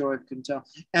Louis. Joy, I couldn't tell.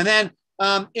 And then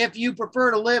if you prefer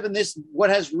to live in this,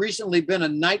 what has recently been a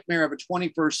nightmare of a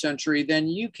 21st century, then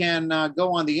you can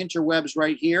go on the interwebs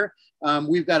right here.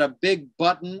 We've got a big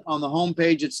button on the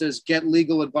homepage. It says get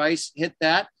legal advice. Hit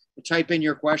that, type in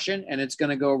your question, and it's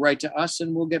going to go right to us,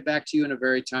 and we'll get back to you in a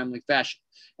very timely fashion.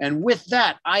 And with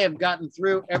that, I have gotten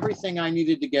through everything I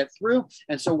needed to get through.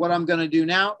 And so what I'm going to do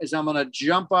now is I'm going to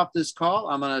jump off this call.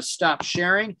 I'm going to stop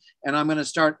sharing, and I'm going to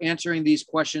start answering these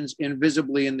questions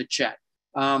invisibly in the chat.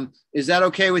 Is that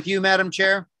okay with you, Madam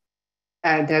Chair?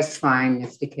 That's fine,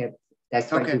 Mr. Kipp.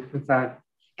 That's what Okay. you prefer.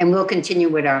 And we'll continue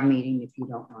with our meeting if you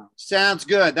don't mind. Sounds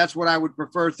good. That's what I would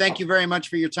prefer. Thank you very much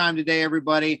for your time today,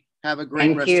 everybody. Have a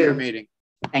great rest of your meeting.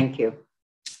 Thank you.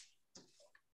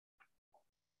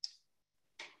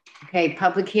 Okay,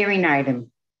 public hearing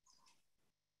item.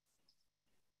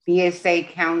 BSA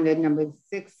calendar number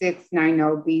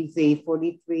 6690BZ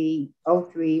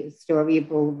 4303 Astoria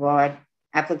Boulevard.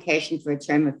 Application for a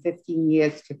term of 15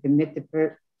 years to permit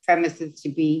the premises to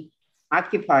be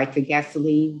occupied for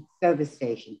gasoline service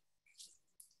station.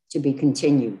 To be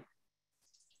continued.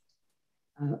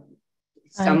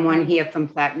 Someone here from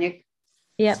Platnick?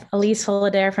 Yep, Elise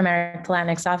Holader from Eric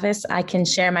Platnick's office. I can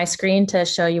share my screen to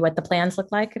show you what the plans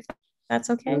look like, if that's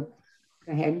okay. Go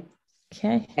ahead.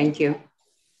 Okay. Thank you.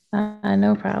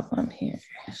 No problem here.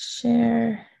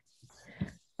 Share.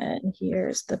 And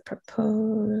here's the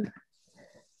proposed.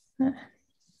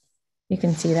 You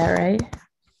can see that, right?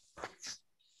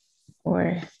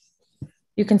 Or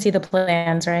you can see the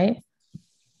plans, right?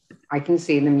 I can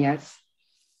see them, yes.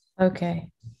 Okay.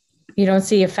 You don't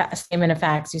see a statement of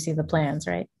facts, you see the plans,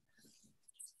 right?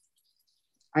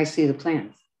 I see the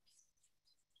plans.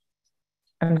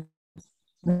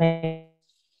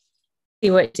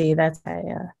 See what you see, that's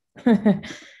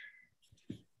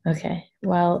okay,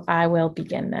 well, I will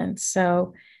begin then.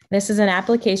 So this is an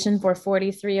application for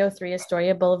 4303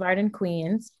 Astoria Boulevard in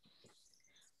Queens.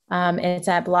 It's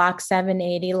at block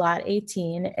 780, lot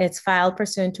 18. It's filed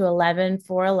pursuant to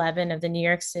 11411 of the New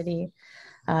York City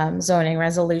zoning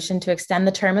resolution to extend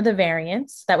the term of the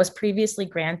variance that was previously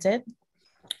granted.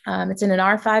 It's in an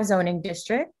R5 zoning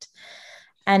district,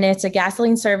 and it's a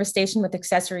gasoline service station with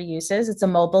accessory uses. It's a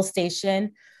mobile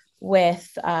station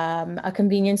with a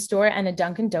convenience store and a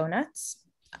Dunkin' Donuts.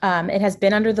 It has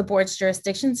been under the board's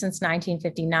jurisdiction since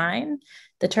 1959.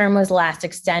 The term was last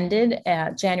extended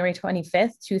January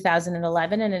 25th,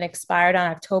 2011, and it expired on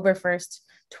October 1st,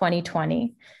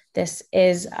 2020. This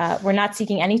is, we're not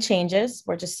seeking any changes.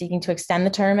 We're just seeking to extend the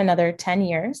term another 10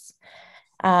 years.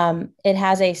 It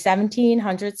has a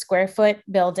 1,700 square foot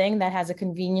building that has a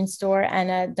convenience store and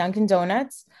a Dunkin'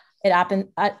 Donuts. It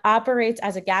operates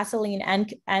as a gasoline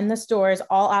and the stores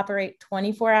all operate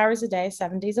 24 hours a day,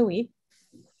 7 days a week.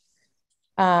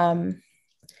 And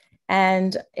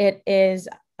it is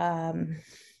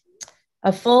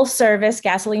a full service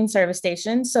gasoline service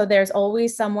station. So there's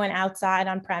always someone outside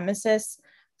on premises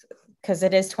because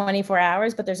it is 24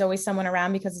 hours, but there's always someone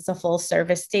around because it's a full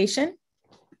service station.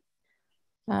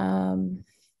 And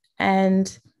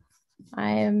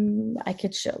I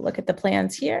could look at the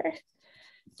plans here.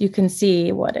 You can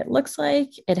see what it looks like.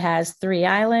 It has 3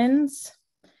 islands.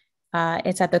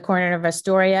 It's at the corner of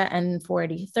Astoria and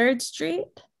 43rd Street.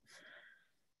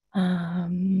 I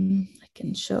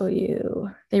can show you,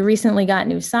 they recently got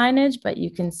new signage, but you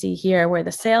can see here where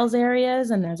the sales area is,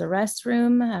 and there's a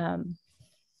restroom.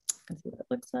 can see what it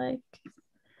looks like.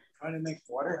 Trying to make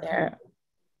water. There.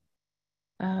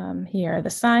 Here are the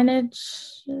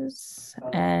signages,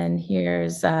 and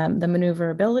here's the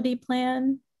maneuverability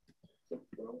plan.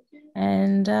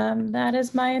 And that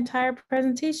is my entire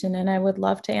presentation, and I would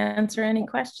love to answer any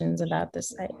questions about this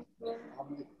site.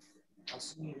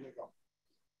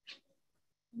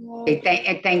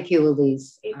 Okay, thank you,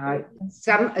 Elise.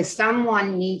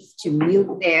 Someone needs to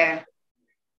mute their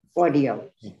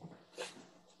audio.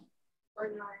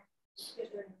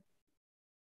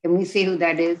 Can we see who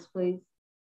that is, please?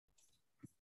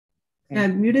 I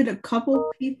muted a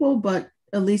couple people, but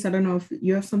at least I don't know if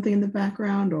you have something in the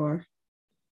background or.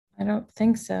 I don't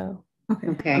think so.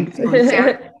 Okay.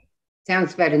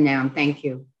 Sounds better now. Thank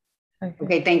you.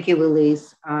 Okay, thank you,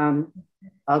 Elise.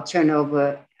 I'll turn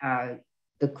over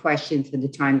the questions for the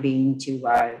time being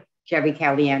to Jerry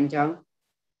Caliendo.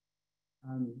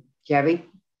 Jerry?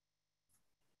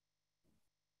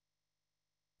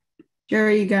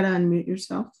 Jerry, you got to unmute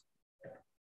yourself.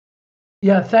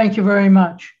 Yeah, thank you very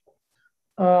much.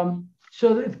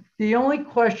 So the only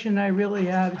question I really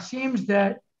have, it seems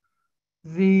that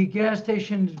the gas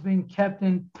station has been kept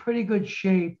in pretty good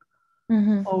shape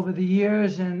over the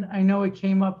years. And I know it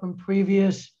came up in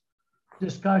previous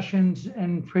discussions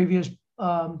and previous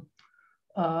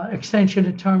extension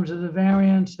in terms of the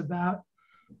variance about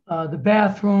the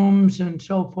bathrooms and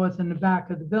so forth in the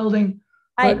back of the building.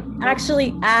 I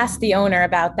actually asked the owner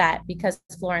about that because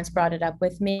Florence brought it up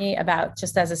with me about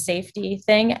just as a safety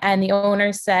thing. And the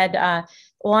owner said,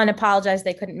 one, apologized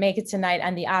they couldn't make it tonight.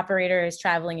 And the operator is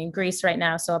traveling in Greece right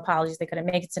now. So apologies, they couldn't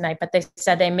make it tonight. But they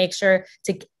said they make sure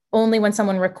to only when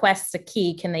someone requests a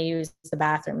key can they use the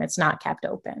bathroom. It's not kept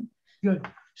open. Good.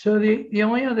 So the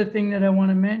only other thing that I want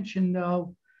to mention,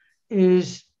 though,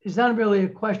 is not really a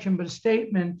question, but a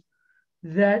statement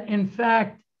that, in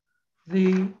fact,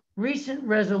 the recent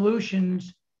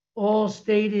resolutions all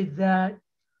stated that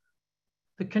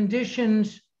the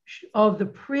conditions of the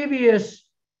previous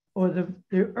or the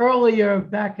earlier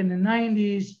back in the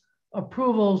 90s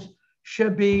approvals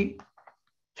should be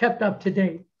kept up to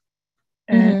date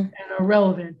and are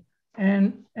relevant.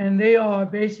 And they are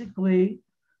basically,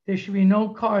 there should be no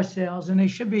car sales, and they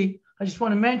should be, I just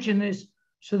want to mention this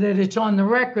so that it's on the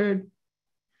record,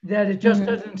 that it just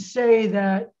doesn't say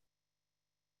that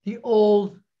the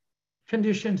old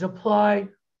conditions apply.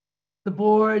 The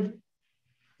board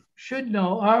should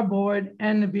know, our board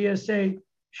and the BSA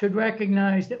should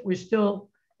recognize that we're still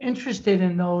interested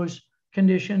in those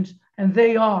conditions, and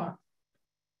they are,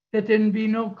 that there be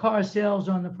no car sales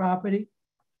on the property.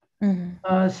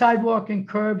 Sidewalk and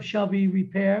curb shall be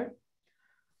repaired,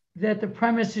 that the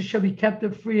premises shall be kept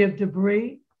free of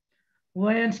debris.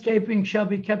 Landscaping shall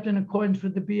be kept in accordance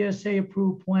with the BSA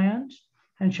approved plans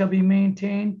and shall be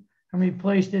maintained and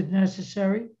replaced as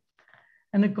necessary.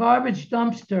 And the garbage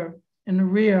dumpster in the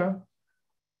rear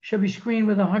shall be screened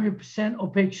with 100%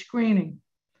 opaque screening.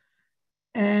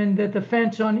 And that the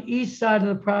fence on the east side of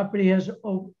the property has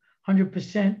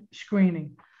 100%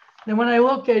 screening. Then when I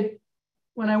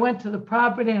went to the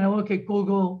property and I look at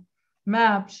Google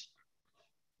Maps,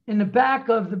 in the back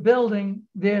of the building,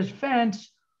 there's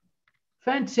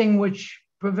fencing which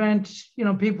prevents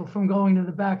people from going to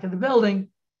the back of the building,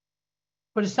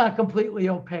 but it's not completely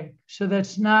opaque. So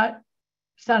it's not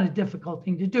a difficult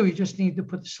thing to do. You just need to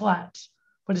put the slats,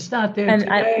 but it's not there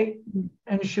today,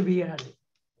 and it should be added.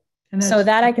 And so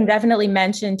that I can definitely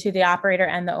mention to the operator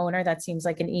and the owner. That seems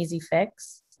like an easy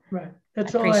fix. Right.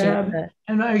 That's all I have.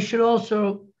 And I should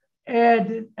also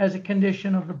add as a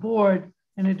condition of the board,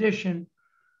 in addition,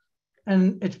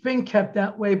 and it's been kept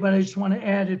that way, but I just want to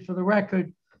add it for the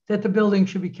record, that the building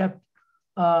should be kept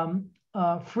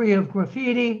free of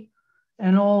graffiti,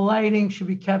 and all lighting should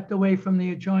be kept away from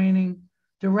the adjoining,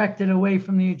 directed away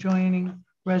from the adjoining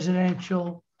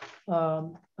residential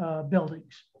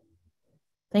buildings.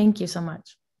 Thank you so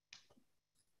much.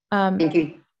 Thank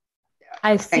you.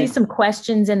 I see some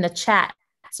questions in the chat,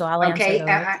 so I'll answer those.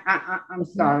 I'm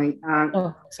sorry.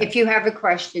 Sorry. If you have a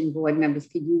question, board members,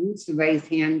 could you use the raise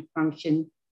hand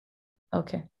function?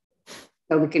 Okay.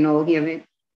 So we can all hear it.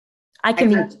 I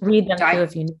can read them too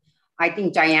if you need. I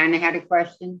think Diana had a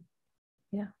question.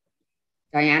 Yeah.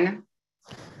 Diana?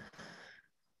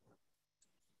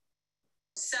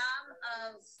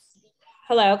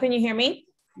 Hello, can you hear me?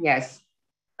 Yes.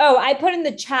 Oh, I put in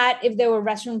the chat if there were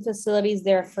restroom facilities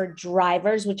there for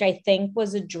drivers, which I think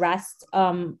was addressed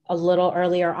a little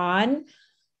earlier on.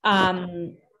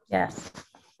 Yes.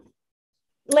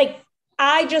 Like,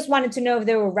 I just wanted to know if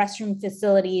there were restroom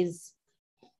facilities,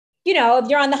 if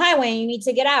you're on the highway and you need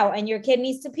to get out and your kid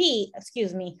needs to pee,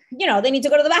 excuse me, they need to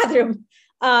go to the bathroom.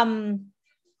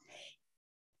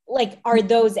 like, are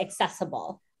those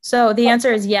accessible? So the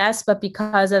answer is yes, but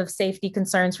because of safety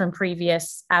concerns from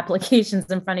previous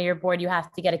applications in front of your board, you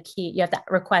have to get a key. You have to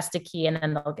request a key and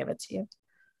then they'll give it to you.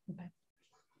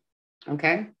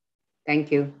 Okay,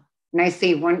 thank you. And I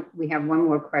see we have one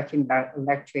more question about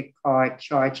electric car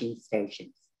charging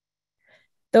stations.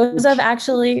 Those have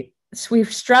actually,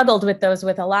 we've struggled with those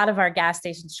with a lot of our gas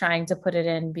stations trying to put it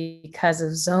in because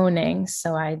of zoning.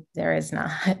 So there is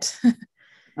not.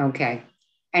 Okay.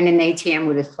 And an ATM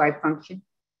with a swipe function?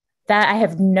 That I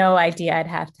have no idea. I'd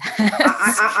have to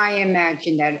ask. I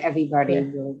imagine that everybody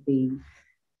will be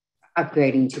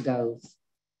upgrading to those.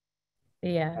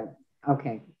 Yeah.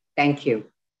 Okay, thank you.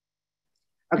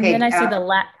 Okay. And then I see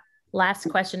the last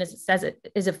question is, it says,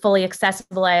 is it fully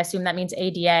accessible? I assume that means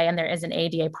ADA, and there is an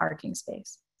ADA parking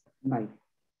space. Right.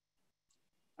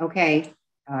 Okay.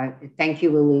 Thank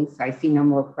you, Elise. I see no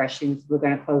more questions. We're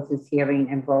going to close this hearing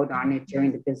and vote on it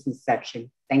during the business section.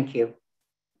 Thank you.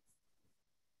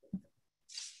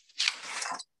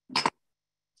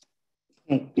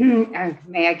 Okay.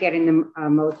 May I get a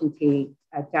motion to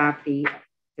adopt the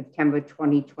September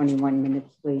 2021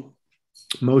 minutes, please?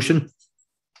 Motion.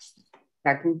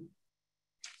 Second.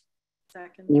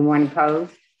 Second. Anyone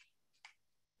opposed?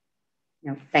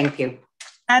 No, thank you.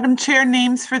 Madam Chair,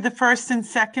 names for the first and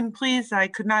second, please. I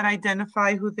could not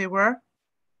identify who they were.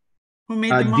 Who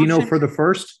made the motion? Dino for the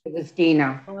first. It was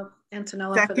Dino.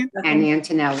 Antonella Second. for the And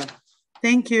second. Antonella.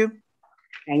 Thank you.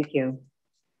 Thank you.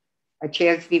 A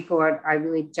chair's report. I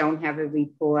really don't have a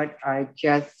report. I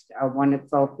just want to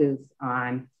focus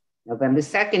on November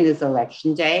 2nd is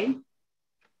election day.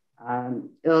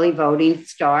 Early voting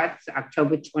starts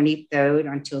October 23rd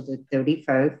until the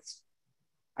 31st.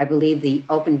 I believe the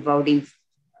open voting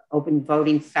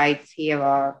sites here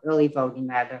are early voting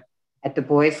rather at the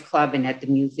Boys Club and at the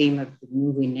Museum of the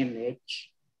Moving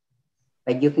Image.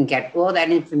 But you can get all that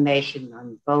information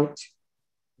on vote.nyc.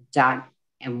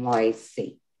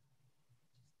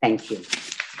 Thank you.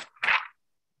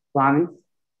 Florence?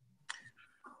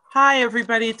 Hi,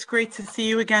 everybody. It's great to see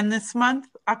you again this month.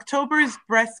 October is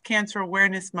Breast Cancer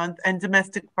Awareness Month and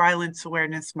Domestic Violence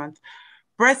Awareness Month.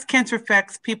 Breast cancer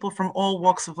affects people from all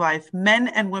walks of life. Men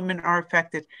and women are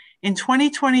affected. In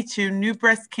 2022, new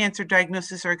breast cancer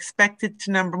diagnoses are expected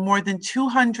to number more than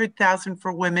 200,000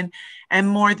 for women and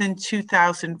more than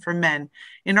 2,000 for men.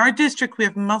 In our district, we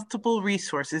have multiple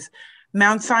resources.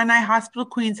 Mount Sinai Hospital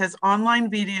Queens has online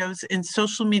videos and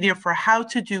social media for how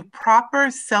to do proper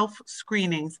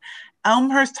self-screenings.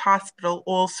 Elmhurst Hospital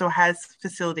also has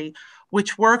facility,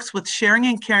 which works with Sharing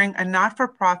and Caring, a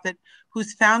not-for-profit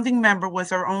whose founding member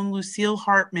was our own Lucille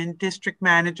Hartman, district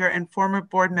manager, and former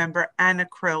board member Anna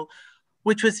Krill,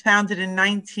 which was founded in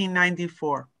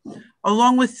 1994,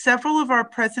 along with several of our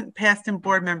present, past, and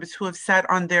board members who have sat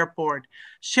on their board.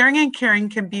 Sharing and Caring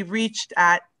can be reached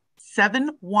at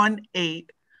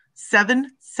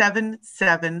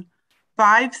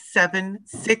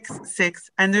 718-777-5766,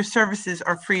 and their services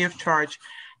are free of charge.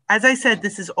 As I said,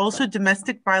 this is also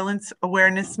Domestic Violence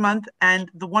Awareness Month,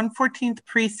 and the 114th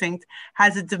Precinct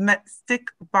has a domestic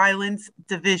violence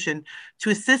division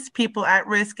to assist people at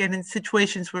risk and in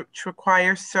situations which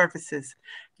require services.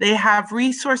 They have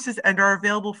resources and are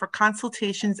available for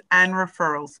consultations and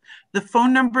referrals. The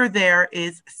phone number there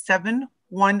is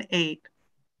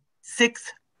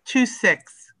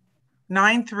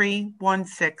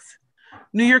 718-626-9316.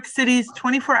 New York City's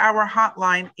 24-hour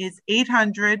hotline is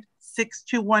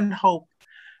 800-621-HOPE,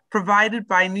 provided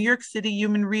by New York City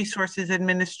Human Resources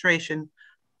Administration.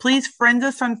 Please friend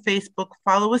us on Facebook,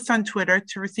 follow us on Twitter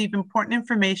to receive important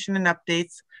information and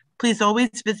updates. Please always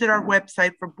visit our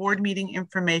website for board meeting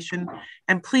information.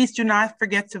 And please do not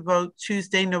forget to vote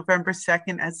Tuesday, November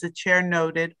 2nd, as the chair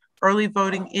noted. Early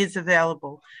voting is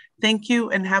available. Thank you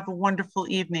and have a wonderful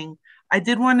evening. I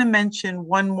did want to mention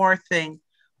one more thing.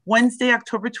 Wednesday,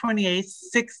 October 28th,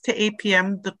 6 to 8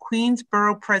 p.m., the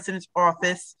Queensborough President's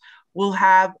Office will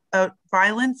have a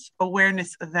violence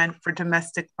awareness event for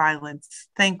domestic violence.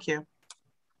 Thank you.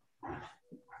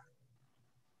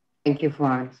 Thank you,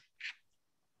 Florence.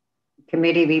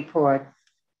 Committee reports.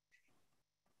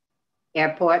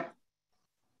 Airport.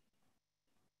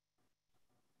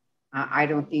 I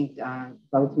don't think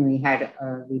Rosemary had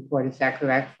a report. Is that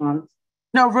correct, Florence?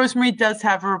 No, Rosemary does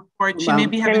have a report. She may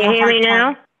be having a hard time. Can you hear me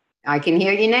now? I can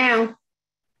hear you now.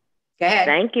 Go ahead.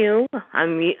 Thank you.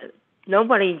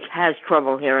 Nobody has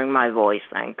trouble hearing my voice,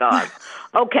 thank God.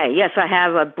 Okay, yes, I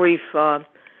have a brief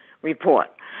report.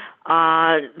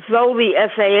 Though the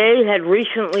FAA had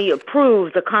recently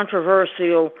approved the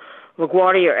controversial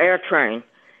LaGuardia Air Train,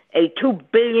 a $2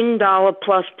 billion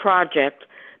plus project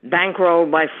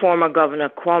bankrolled by former Governor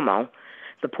Cuomo,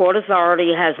 the Port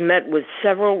Authority has met with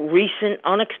several recent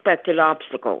unexpected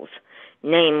obstacles,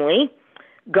 namely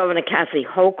Governor Kathy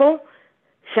Hochul,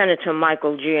 Senator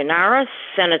Michael Gianaris,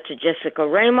 Senator Jessica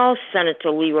Ramos,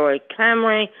 Senator Leroy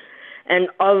Camry, and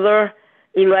other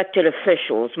elected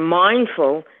officials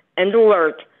mindful and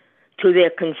alert to their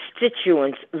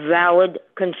constituents' valid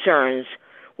concerns,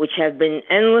 which have been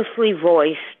endlessly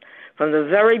voiced from the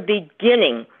very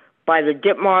beginning by the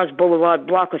Ditmars Boulevard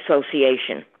Block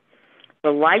Association.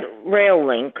 The light rail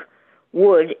link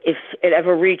would, if it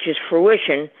ever reaches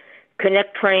fruition,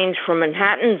 connect trains from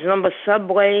Manhattan's number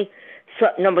 7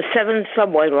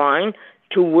 subway line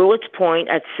to Willets Point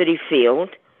at Citi Field,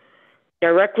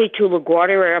 directly to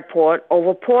LaGuardia Airport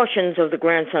over portions of the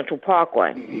Grand Central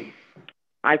Parkway.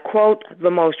 I quote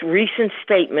the most recent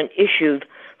statement issued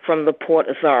from the Port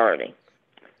Authority.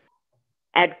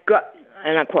 And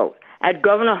I quote, "At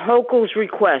Governor Hochul's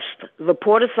request, the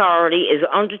Port Authority is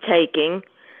undertaking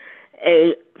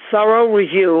a thorough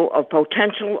review of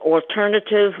potential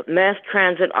alternative mass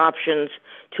transit options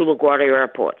to LaGuardia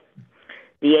Airport.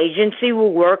 The agency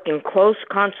will work in close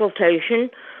consultation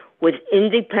with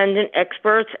independent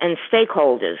experts and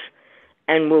stakeholders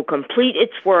and will complete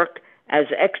its work as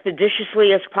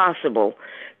expeditiously as possible,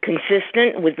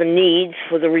 consistent with the needs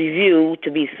for the review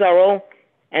to be thorough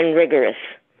and rigorous.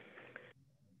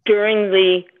 During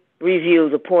the review,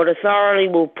 the Port Authority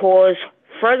will pause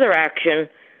further action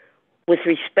with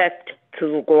respect to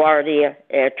the LaGuardia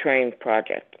Air Train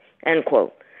project." End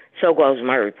quote. So goes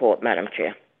my report, Madam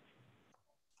Chair.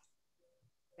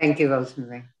 Thank you,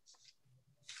 Rosemary.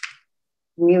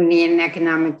 Community and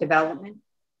Economic Development.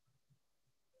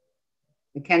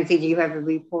 Mackenzie, do you have a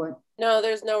report? No,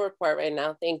 there's no report right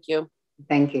now. Thank you.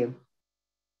 Thank you.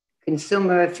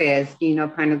 Consumer Affairs, Dino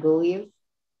Panaguliou.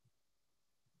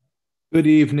 Good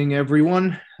evening,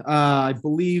 everyone. I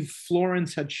believe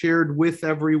Florence had shared with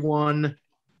everyone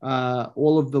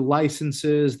all of the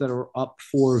licenses that are up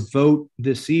for vote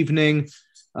this evening.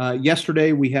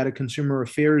 Yesterday, we had a Consumer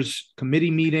Affairs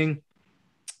Committee meeting.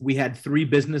 We had 3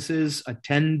 businesses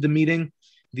attend the meeting.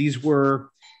 These were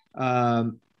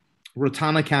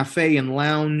Rotana Cafe and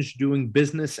Lounge, doing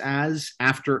business as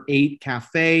After 8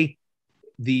 Cafe,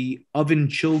 the Oven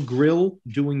Chill Grill,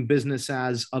 doing business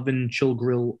as Oven Chill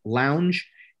Grill Lounge,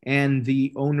 and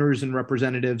the owners and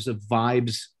representatives of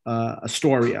Vibes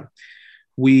Astoria.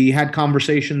 We had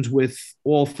conversations with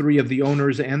all 3 of the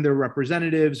owners and their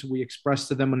representatives. We expressed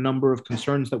to them a number of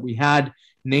concerns that we had,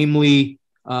 namely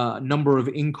a number of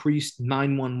increased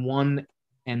 911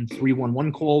 and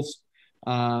 311 calls.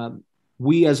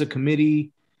 We as a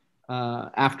committee,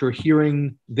 after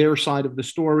hearing their side of the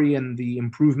story and the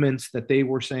improvements that they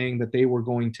were saying that they were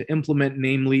going to implement,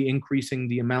 namely increasing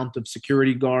the amount of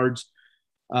security guards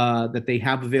that they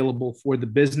have available for the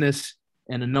business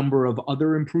and a number of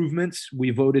other improvements, we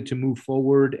voted to move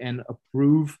forward and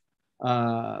approve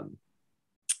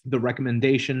the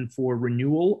recommendation for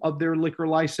renewal of their liquor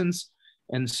license.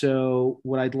 And so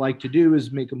what I'd like to do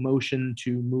is make a motion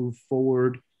to move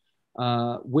forward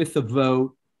with a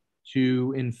vote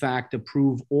to, in fact,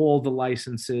 approve all the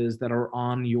licenses that are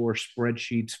on your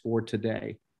spreadsheets for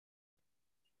today.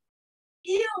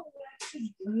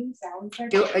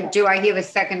 Do I hear a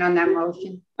second on that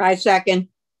motion? I second.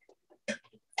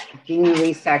 Jeannie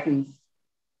Lee seconds.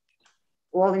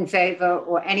 All in favor,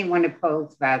 or anyone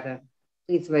opposed, rather,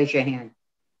 please raise your hand.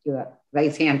 Your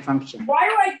raise hand function. Why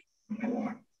do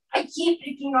I keep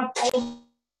picking up all?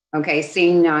 Okay,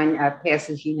 seeing none,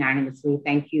 passes unanimously.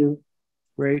 Thank you.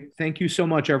 Great. Thank you so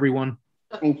much, everyone.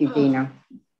 Thank you, Dino.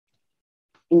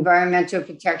 Environmental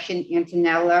Protection,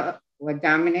 Antonella or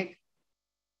Dominic?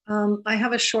 I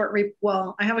have a short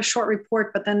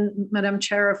report, but then, Madam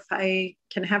Chair, if I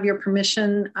can have your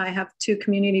permission, I have 2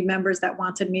 community members that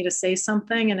wanted me to say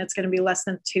something, and it's going to be less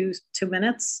than two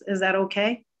minutes. Is that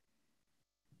okay?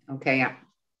 Okay.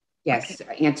 Yes,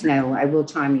 okay. Antonella, I will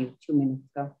time you 2 minutes.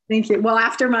 Go. Thank you. Well,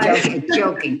 after my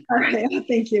joking. Okay.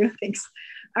 Thank you. Thanks.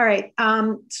 All right.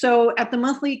 So at the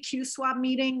monthly Q swab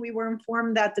meeting, we were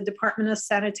informed that the Department of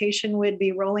Sanitation would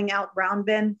be rolling out brown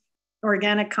bin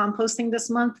organic composting this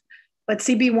month, but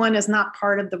CB1 is not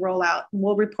part of the rollout.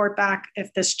 We'll report back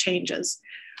if this changes.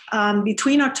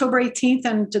 Between October 18th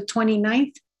and the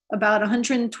 29th, about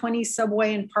 120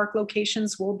 subway and park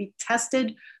locations will be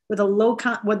tested with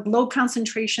low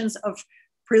concentrations of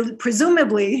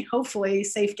presumably, hopefully,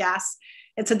 safe gas.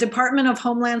 It's a Department of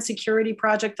Homeland Security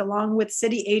project along with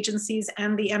city agencies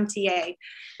and the MTA,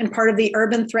 and part of the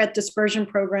Urban Threat Dispersion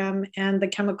Program and the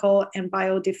Chemical and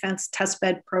Biodefense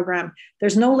Testbed Program.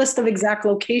 There's no list of exact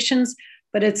locations,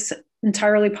 but it's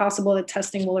entirely possible that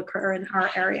testing will occur in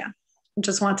our area.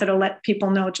 just wanted to let people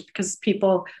know, just because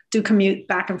people do commute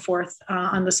back and forth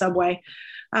on the subway.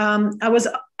 I was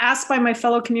asked by my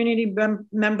fellow community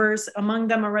members, among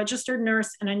them a registered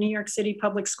nurse and a New York City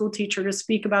public school teacher, to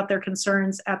speak about their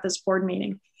concerns at this board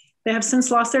meeting. They have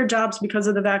since lost their jobs because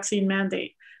of the vaccine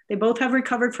mandate. They both have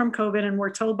recovered from COVID and were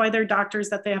told by their doctors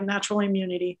that they have natural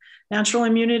immunity. Natural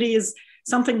immunity is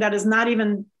something that is not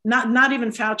even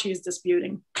Fauci is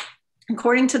disputing.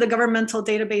 According to the governmental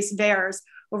database VAERS,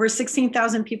 over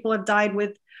 16,000 people have died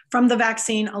from the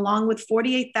vaccine, along with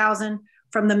 48,000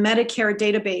 from the Medicare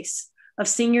database of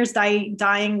seniors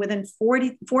dying within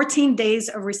 14 days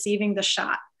of receiving the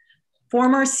shot.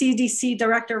 Former CDC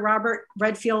Director Robert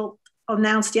Redfield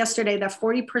announced yesterday that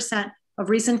 40% of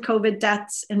recent COVID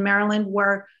deaths in Maryland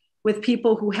were with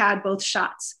people who had both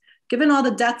shots. Given all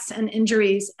the deaths and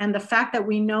injuries and the fact that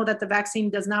we know that the vaccine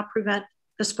does not prevent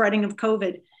the spreading of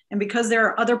COVID, and because there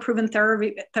are other proven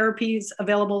therapies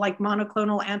available like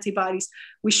monoclonal antibodies,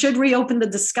 we should reopen the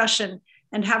discussion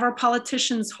and have our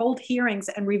politicians hold hearings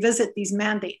and revisit these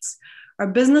mandates. Our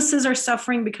businesses are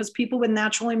suffering because people with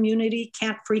natural immunity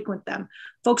can't frequent them.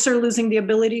 Folks are losing the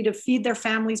ability to feed their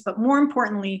families, but more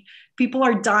importantly, people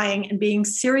are dying and being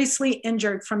seriously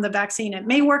injured from the vaccine. It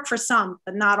may work for some,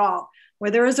 but not all.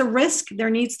 Where there is a risk, there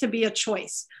needs to be a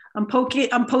choice. I'm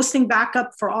posting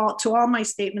backup to all my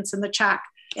statements in the chat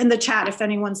if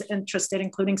anyone's interested,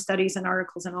 including studies and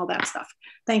articles and all that stuff.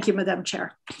 Thank you, Madam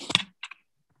Chair.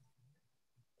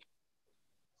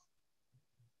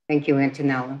 Thank you,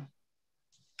 Antonella.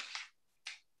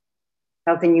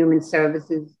 Health and Human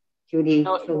Services, Judy.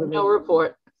 No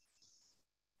report.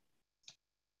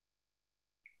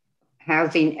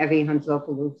 Housing, Evie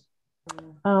Hunzopoulos.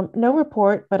 No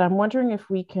report, but I'm wondering if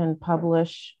we can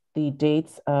publish the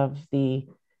dates of the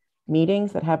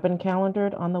meetings that have been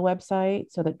calendared on the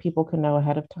website so that people can know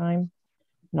ahead of time,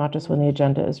 not just when the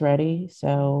agenda is ready.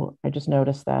 So I just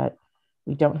noticed that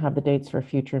we don't have the dates for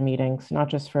future meetings, not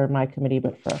just for my committee,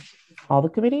 but for all the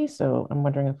committees. So I'm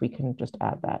wondering if we can just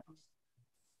add that.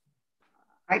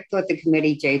 I thought the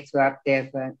committee dates were up there,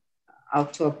 but I'll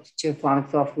talk to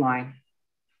Florence offline.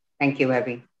 Thank you,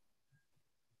 Evie.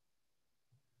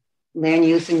 Land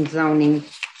Use and Zoning,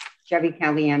 Jerry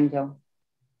Caliendo.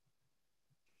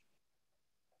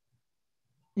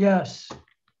 Yes.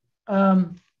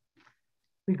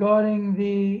 Regarding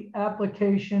the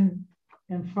application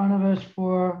in front of us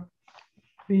for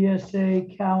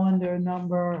BSA calendar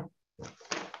number,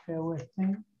 bear with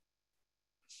me.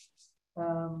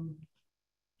 I'm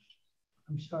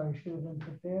sorry, I should have been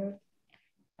prepared.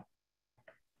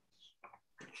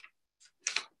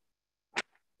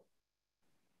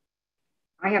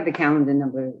 I have the calendar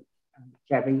number,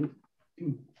 Jerry,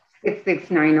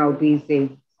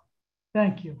 6690BZ.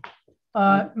 Thank you.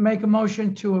 Make a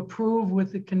motion to approve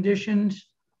with the conditions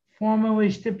formally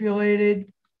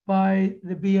stipulated by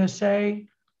the BSA,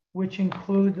 which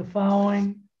include the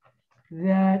following: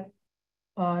 that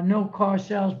no car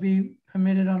sales be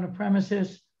permitted on the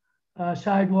premises,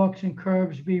 sidewalks and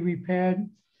curbs be repaired,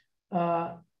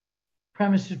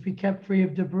 premises be kept free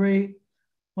of debris,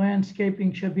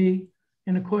 landscaping should be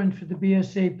in accordance with the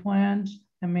BSA plans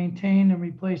and maintained and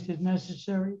replaced as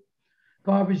necessary.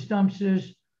 Garbage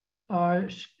dumpsters are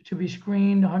to be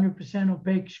screened, 100%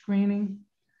 opaque screening,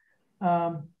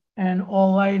 and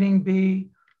all lighting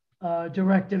be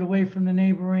directed away from the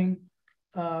neighboring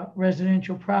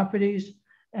residential properties,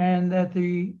 and that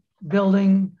the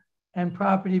building and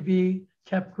property be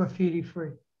kept graffiti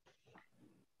free.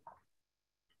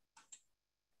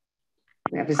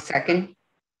 We have a second.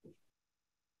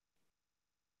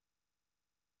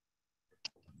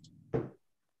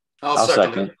 I'll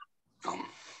second.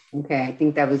 Okay, I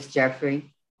think that was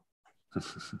Jeffrey.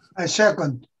 I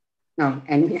second. No,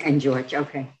 and George,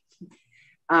 okay.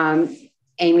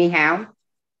 Amy Howe?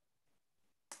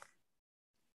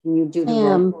 Can you do the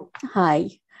roll call? Hi.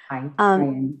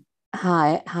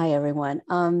 Hi. Hi, everyone.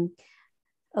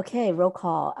 Okay, roll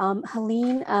call.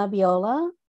 Helene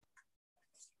Abiola.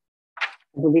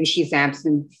 I believe she's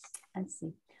absent. I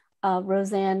see.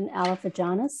 Roseanne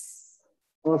Alafajanis.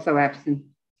 Also absent.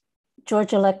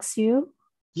 George Alexiou.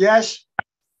 Yes.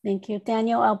 Thank you.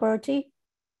 Daniel Alberti.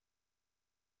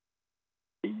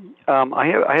 I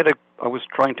was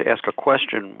trying to ask a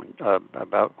question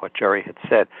about what Jerry had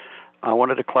said. I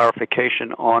wanted a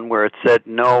clarification on where it said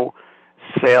no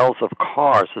sales of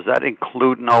cars. Does that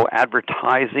include no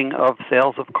advertising of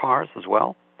sales of cars as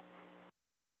well?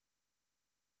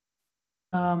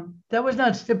 That was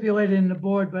not stipulated in the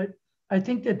board, but I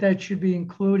think that should be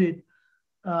included.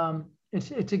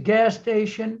 It's a gas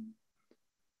station.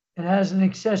 It has an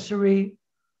accessory,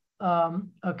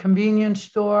 a convenience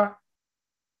store.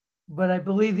 but I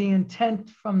believe the intent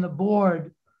from the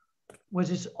board was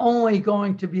it's only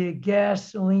going to be a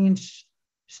gasoline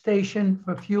station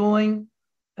for fueling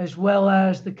as well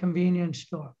as the convenience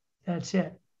store. That's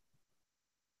it.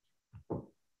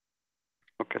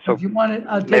 Okay, so if you want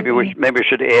it, maybe we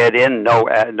should add in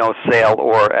no sale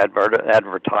or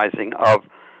advertising of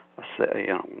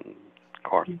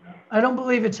cars. I don't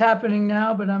believe it's happening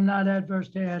now, but I'm not adverse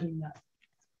to adding that.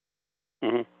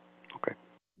 Okay,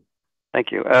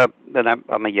 thank you. Then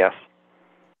I'm a yes.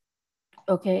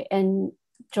 Okay, and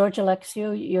George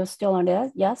Alexiou, you're still on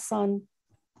there? Yes, on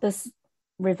this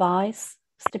revised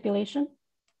stipulation?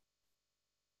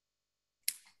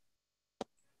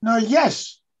 No,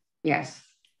 yes. Yes.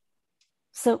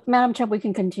 So, Madam Chair, we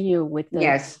can continue with the.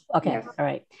 Yes. Okay. Yes. All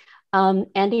right.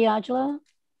 Andy Agila?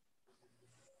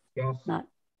 Yes. Not.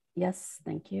 Yes.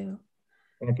 Thank you.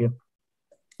 Thank you.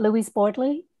 Louise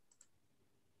Bordley?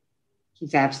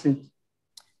 She's absent.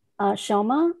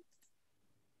 Shoma?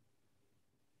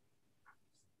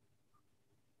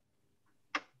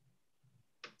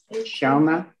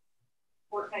 Shoma?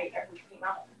 Fortnite ever came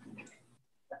out.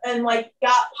 And like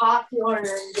got popular and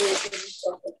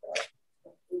stuff like that.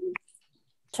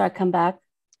 Should I come back?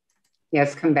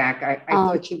 Yes, come back. I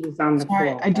thought she was on the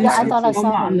Sorry, call. I do Yeah, see I thought I some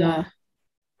saw her, on yeah.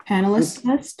 the panelist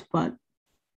list, but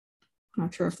I'm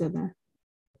not sure if they're there.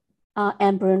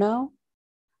 And Bruno?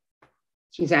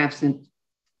 She's absent.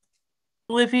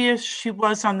 Olivia, she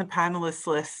was on the panelist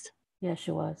list. Yeah,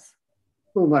 she was.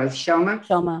 Who was? Shoma?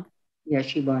 Shoma. Yeah,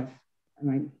 she was. All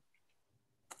right.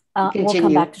 We'll come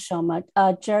Continue. back to Shoma.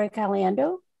 Jerry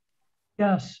Caliendo?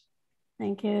 Yes.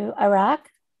 Thank you. Iraq?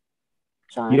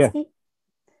 Yeah. Shonsky?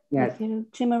 Yes. Thank you.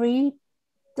 Jimmarie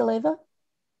DeLeva?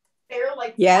 They're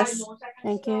like Yes. 5 milliseconds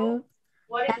Thank ago. you.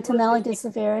 What if- Antonella Di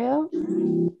Severio?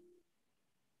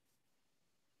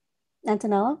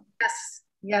 Antonella? Yes.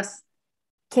 Yes.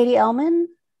 Katie Elman?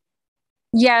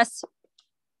 Yes.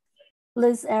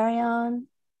 Liz Arion?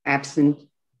 Absent.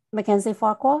 Mackenzie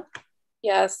Farquhar?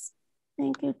 Yes.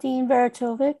 Thank you. Dean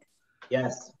Veratovic?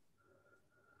 Yes.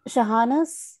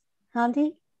 Shahanas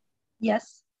Hamdi?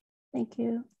 Yes. Thank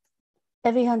you.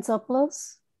 Evie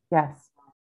Hansopoulos? Yes.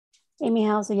 Amy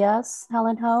Hauser, yes.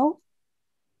 Helen Ho?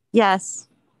 Yes.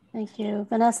 Thank you.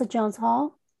 Vanessa Jones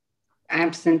Hall?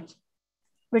 Absent.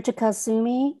 Richard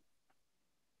Kasumi?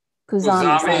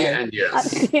 Kuzami, sorry. and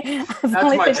yes. I've That's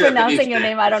only my been pronouncing Japanese your name.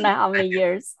 name I don't know how many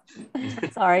years.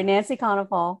 Sorry. Nancy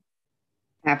Conopal?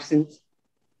 Absent.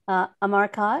 Amar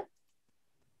Khan?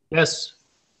 Yes.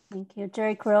 Thank you.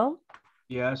 Jerry Krill?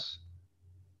 Yes.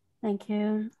 Thank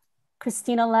you.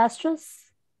 Christina Lastras?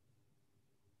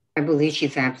 I believe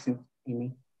she's absent,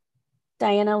 Amy.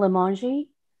 Diana Limongi?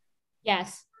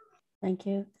 Yes. Thank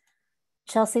you.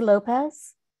 Chelsea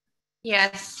Lopez?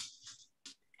 Yes.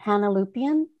 Hannah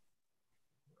Lupian?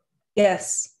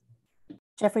 Yes.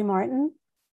 Jeffrey Martin?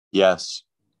 Yes.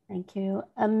 Thank you.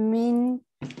 Amin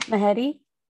Mahedi?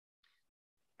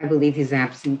 I believe he's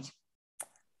absent.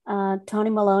 Tony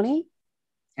Maloney?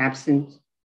 Absent.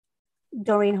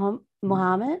 Doreen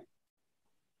Mohammed?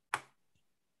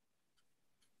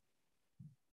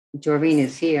 Doreen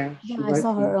is here. Yeah, She I was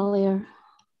saw her here. earlier.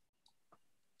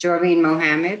 Doreen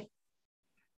Mohammed.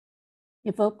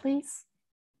 Your vote, please.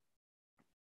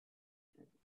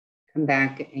 Come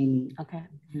back, Amy. Okay.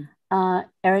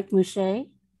 Eric Mouche?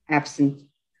 Absent.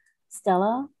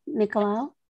 Stella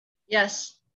Nicolau?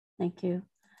 Yes. Thank you.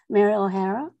 Mary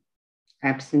O'Hara?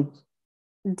 Absent.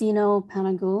 Dino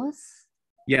Panagoulis?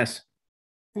 Yes.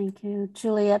 Thank you.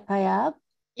 Juliet Payab?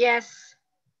 Yes.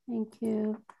 Thank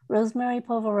you. Rosemary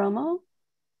Poveromo?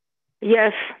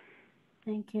 Yes.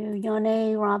 Thank you.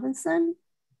 Yone Robinson?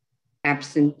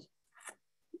 Absent.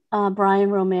 Brian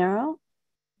Romero?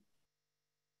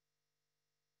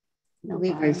 I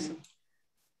believe I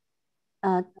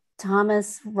saw.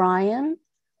 Thomas Ryan?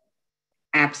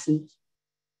 Absent.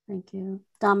 Thank you.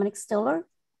 Dominic Stiller?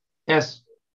 Yes.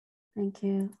 Thank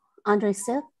you. Andre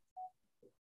Sith?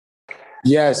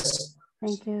 Yes.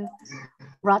 Thank you.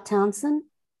 Rod Townsend?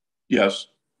 Yes.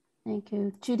 Thank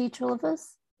you. Judy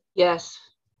Trulivas? Yes.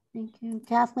 Thank you.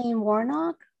 Kathleen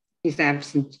Warnock? He's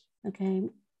absent. Okay.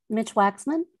 Mitch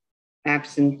Waxman?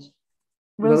 Absent.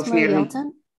 Rosemary Rosemary.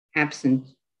 Yelton? Absent.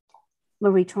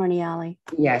 Marie Torniali?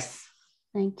 Yes.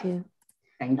 Thank you.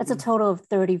 Thank That's you. a total of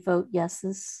 30 vote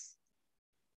yeses.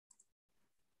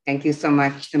 Thank you so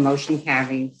much. The motion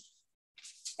carries.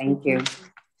 Thank you.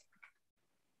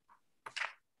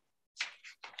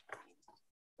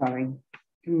 Sorry.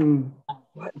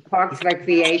 Parks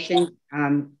Recreation,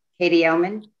 Katie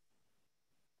Elman.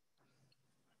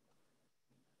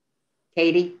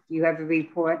 Katie, do you have a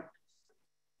report?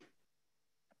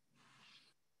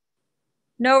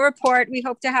 No report. We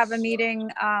hope to have a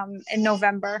meeting in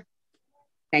November.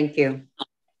 Thank you.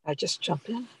 I just jump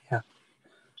in. Yeah.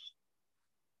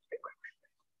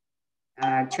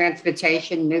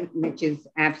 Transportation, Mitch is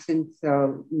absent,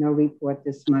 so no report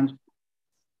this month.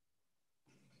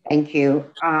 Thank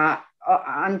you.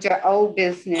 Under old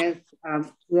business,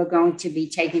 we're going to be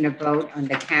taking a vote on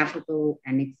the capital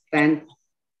and expense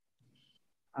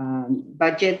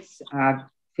budgets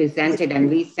presented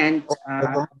and resent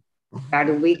about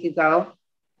a week ago.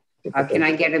 Can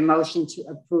I get a motion to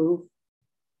approve?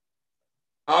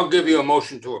 I'll give you a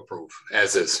motion to approve,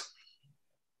 as is.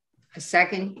 A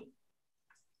second?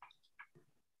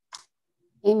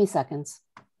 Amy seconds.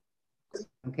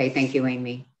 Okay, thank you,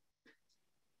 Amy.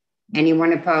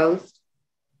 Anyone opposed?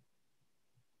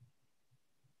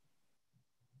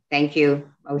 Thank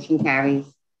you. Motion carries.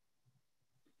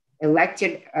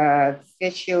 Elected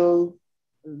official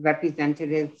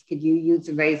representatives, could you use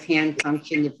the raise hand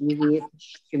function if you wish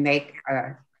to make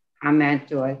a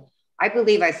comment? Or I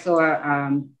believe I saw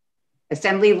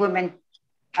Assemblywoman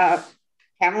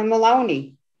Carolyn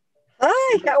Maloney.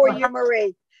 Hi, how are you,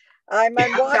 Marie? I'm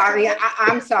sorry,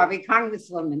 I'm sorry,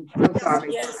 Congresswoman. I'm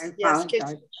sorry. Yes,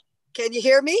 yes. Can you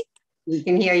hear me? We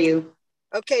can hear you.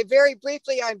 Okay, very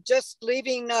briefly, I'm just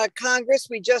leaving Congress.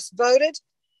 We just voted.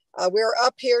 We're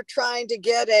up here trying to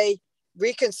get a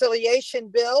reconciliation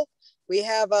bill. We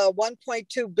have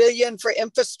 $1.2 billion for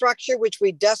infrastructure, which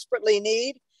we desperately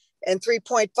need, and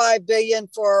 $3.5 billion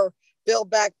for Build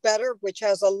Back Better, which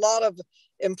has a lot of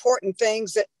important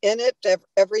things in it,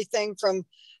 everything from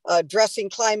addressing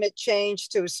climate change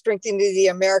to strengthening the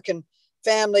American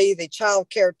family, the child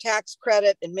care tax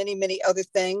credit, and many, many other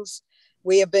things.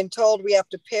 We have been told we have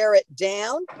to pare it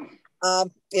down.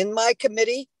 In my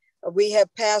committee, we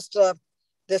have passed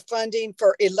the funding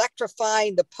for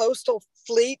electrifying the postal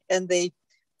fleet and the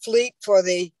fleet for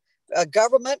the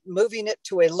government, moving it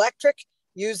to electric,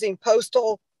 using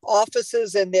postal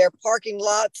offices and their parking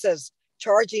lots as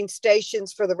charging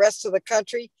stations for the rest of the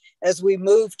country as we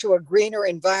move to a greener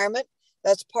environment.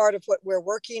 That's part of what we're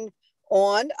working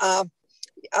on.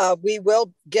 We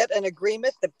will get an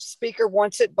agreement. The speaker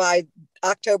wants it by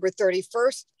October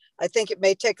 31st. I think it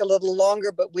may take a little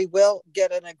longer, but we will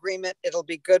get an agreement. It'll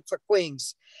be good for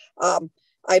Queens.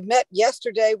 I met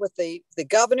yesterday with the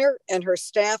governor and her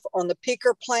staff on the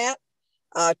peaker plant,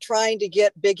 trying to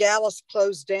get Big Alice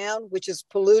closed down, which is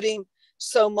polluting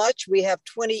so much. We have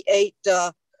 28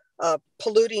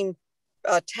 polluting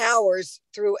towers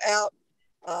throughout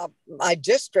my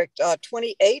district,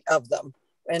 28 of them.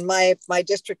 In my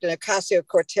district in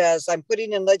Ocasio-Cortez, I'm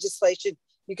putting in legislation,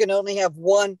 you can only have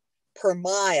one per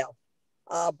mile.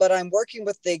 But I'm working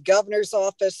with the governor's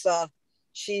office.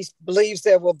 She believes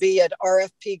there will be an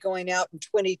RFP going out in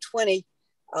 2020,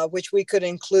 which we could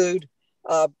include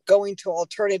going to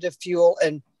alternative fuel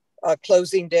and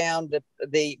closing down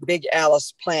the Big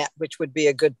Alice plant, which would be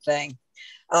a good thing.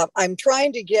 I'm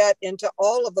trying to get into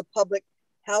all of the public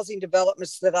housing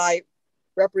developments that I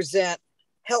represent,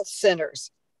 health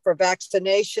centers for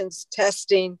vaccinations,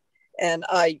 testing, and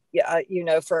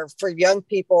for young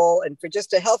people and for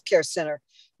just a healthcare center.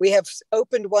 We have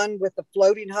opened one with the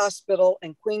floating hospital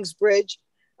in Queensbridge.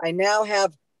 I now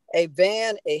have a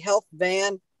van, a health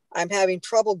van. I'm having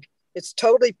trouble. It's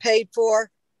totally paid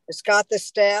for. It's got the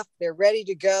staff. They're ready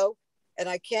to go. And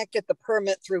I can't get the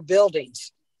permit through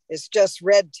buildings. It's just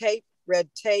red tape, red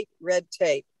tape, red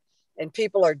tape. And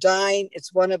people are dying.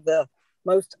 It's one of the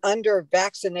most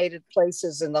under-vaccinated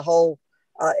places in the whole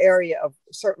area of,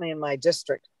 certainly in my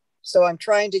district. So I'm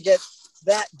trying to get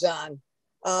that done.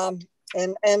 And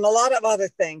a lot of other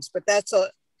things, but that's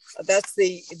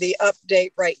the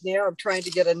update right now. I'm trying to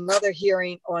get another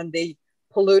hearing on the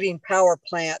polluting power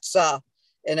plants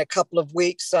in a couple of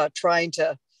weeks, trying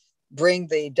to bring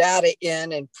the data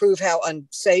in and prove how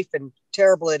unsafe and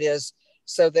terrible it is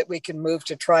so that we can move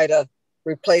to try to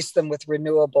replace them with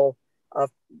renewable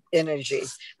energy.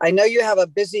 I know you have a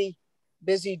busy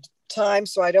time,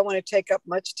 so I don't want to take up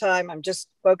much time. I'm just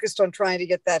focused on trying to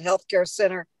get that healthcare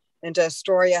center into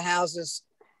Astoria houses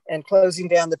and closing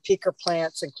down the peaker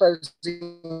plants and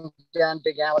closing down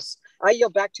Big Alice. I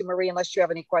yield back to Marie unless you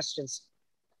have any questions.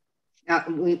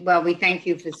 We thank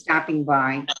you for stopping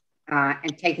by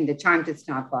and taking the time to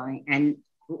stop by and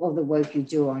all the work you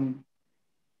do on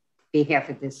behalf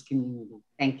of this community.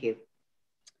 Thank you.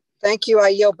 Thank you. I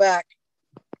yield back.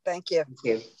 Thank you. Thank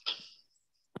you.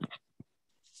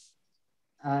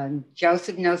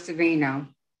 Joseph Nocerino.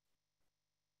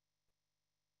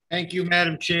 Thank you,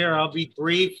 Madam Chair. I'll be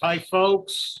brief. Hi,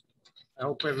 folks. I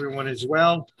hope everyone is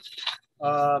well.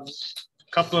 A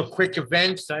couple of quick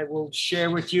events I will share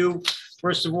with you.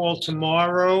 First of all,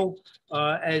 tomorrow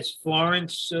As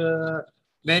Florence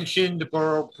mentioned, the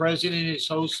borough president is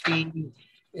hosting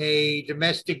a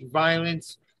domestic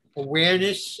violence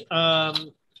awareness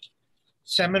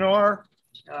seminar.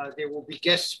 There will be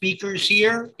guest speakers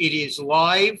here. It is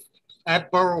live at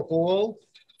Borough Hall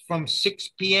from 6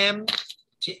 p.m.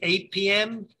 to 8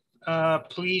 p.m.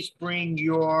 Please bring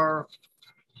your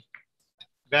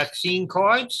vaccine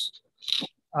cards.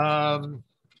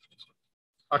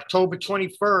 October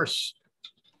 21st,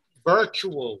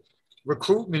 virtual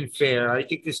recruitment fair. I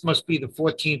think this must be the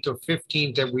 14th or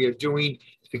 15th that we are doing.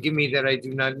 Forgive me that I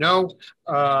do not know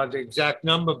the exact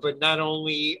number, but not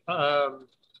only are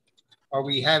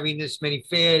we having this many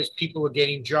fairs, people are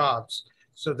getting jobs.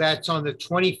 So that's on the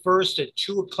 21st at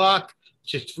 2 o'clock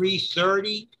to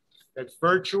 3:30. That's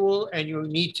virtual, and you'll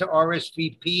need to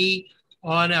RSVP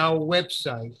on our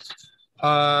website.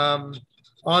 On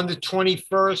the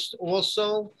 21st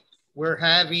also, we're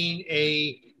having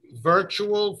a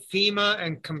virtual FEMA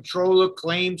and controller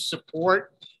claims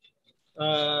support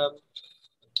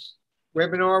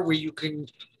webinar where you can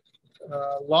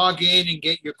log in and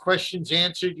get your questions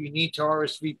answered. You need to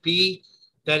RSVP.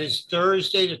 That is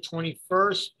Thursday, the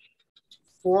 21st,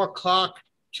 4 o'clock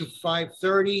to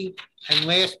 5:30. And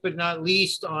last but not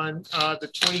least, on the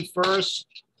 21st,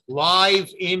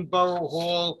 live in Borough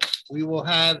Hall, we will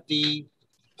have the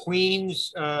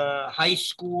Queens High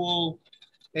School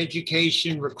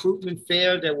Education Recruitment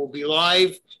Fair that will be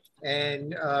live,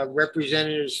 and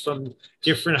representatives from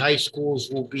different high schools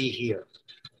will be here.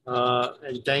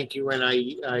 And thank you, and I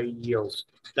yield.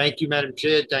 Thank you, Madam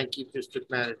Chair. Thank you, District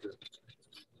Manager.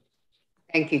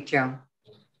 Thank you, Joe.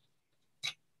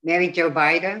 Mary Jo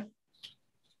Bida.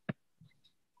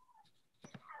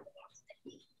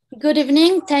 Good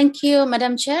evening. Thank you,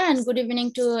 Madam Chair, and good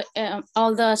evening to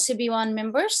all the CB1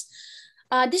 members.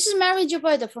 This is Mary Jo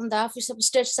Bida from the Office of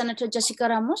State Senator Jessica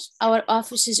Ramos. Our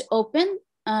office is open,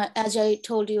 as I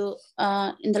told you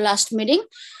in the last meeting,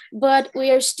 but we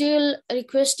are still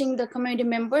requesting the community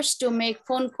members to make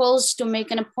phone calls to make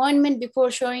an appointment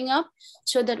before showing up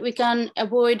so that we can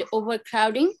avoid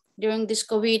overcrowding during this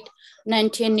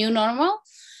COVID-19 new normal.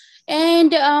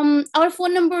 And our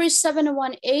phone number is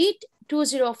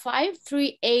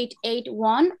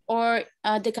 718-205-3881, or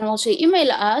they can also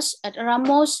email us at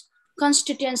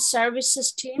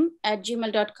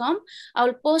ramosconstituencyservicesteam@gmail.com. I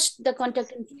will post the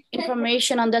contact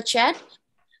information on the chat.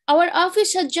 Our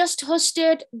office has just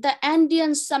hosted the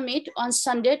Andean Summit on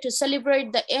Sunday to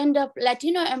celebrate the end of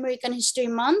Latino American History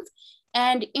Month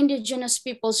and Indigenous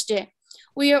Peoples Day.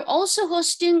 We are also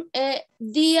hosting a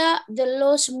Dia de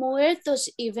los Muertos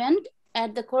event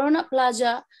at the Corona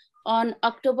Plaza on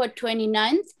October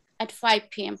 29th at 5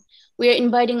 p.m. We are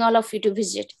inviting all of you to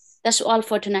visit. That's all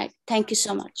for tonight. Thank you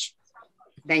so much.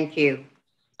 Thank you.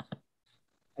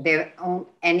 Are there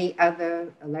any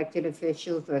other elected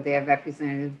officials or their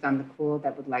representatives on the call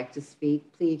that would like to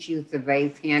speak? Please use the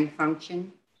raise hand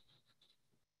function.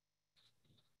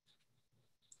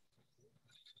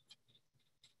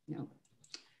 No.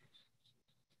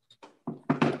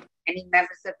 Any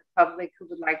members of the public who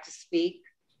would like to speak?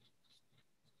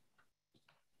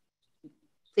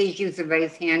 Please use the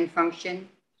raise hand function.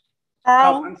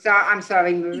 Oh, I'm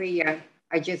sorry, Maria.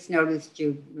 I just noticed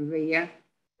you, Maria,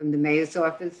 from the mayor's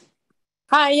office.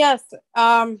 Hi, yes.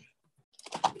 Oh,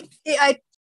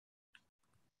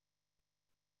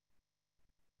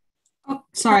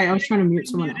 sorry, I was trying to mute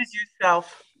someone else.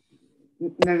 Yourself.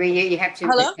 Maria, you have to.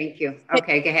 Hello? Thank you.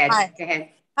 Okay, go ahead. Hi. Go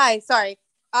ahead. Hi, sorry.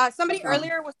 Somebody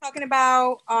earlier was talking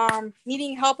about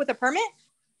needing help with a permit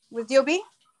with DOB.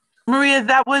 Maria,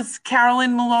 that was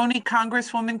Carolyn Maloney,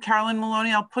 Congresswoman Carolyn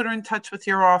Maloney. I'll put her in touch with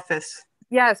your office.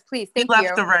 Yes, please. Thank you. She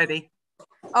left already.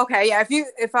 Okay, yeah. If you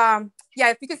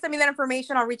can send me that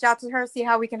information, I'll reach out to her, see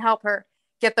how we can help her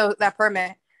get that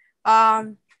permit.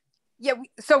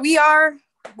 So we are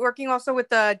working also with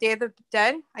the Day of the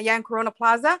Dead in Corona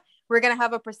Plaza. We're gonna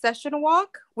have a procession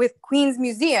walk with Queens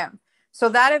Museum. So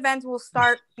that event will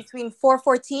start between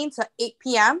 4:14 to 8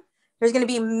 p.m. There's gonna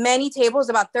be many tables,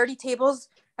 about 30 tables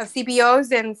of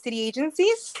CBOs and city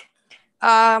agencies.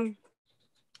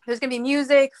 There's gonna be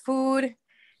music, food,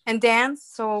 and dance.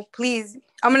 So please,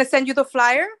 I'm gonna send you the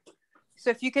flyer. So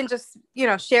if you can just,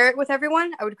 share it with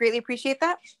everyone, I would greatly appreciate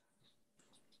that.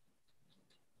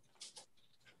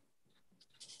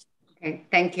 Okay,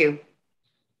 thank you.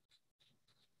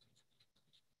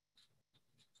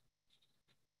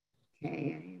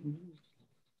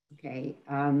 Okay,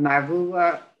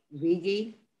 Marua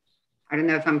Rigi. I don't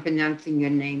know if I'm pronouncing your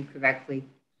name correctly.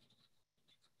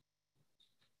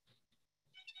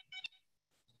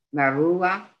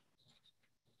 Marua.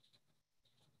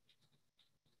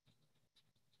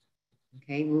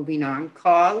 Okay, moving on.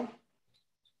 Call.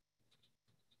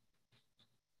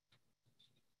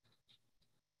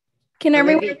 Can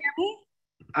everyone hear me?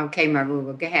 Okay,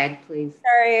 Maruba, go ahead, please.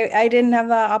 Sorry, I didn't have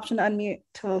the option to unmute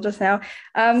till just now.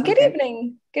 Good Okay.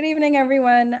 evening. Good evening,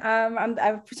 everyone.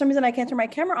 For some reason, I can't turn my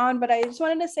camera on, but I just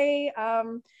wanted to say,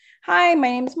 hi, my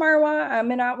name is Marwa.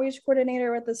 I'm an outreach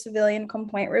coordinator with the Civilian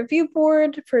Complaint Review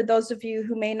Board. For those of you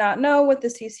who may not know what the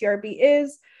CCRB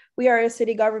is, we are a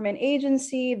city government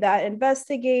agency that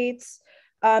investigates,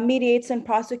 mediates, and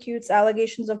prosecutes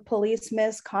allegations of police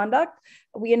misconduct.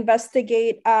 We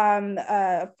investigate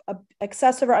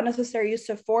excessive or unnecessary use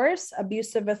of force,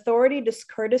 abuse of authority,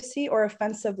 discourtesy, or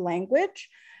offensive language.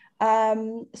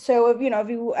 So if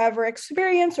you ever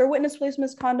experience or witness police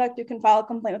misconduct, you can file a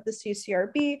complaint with the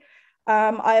CCRB.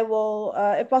 I will,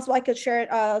 if possible, I could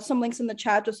share some links in the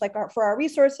chat, just like for our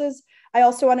resources. I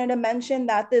also wanted to mention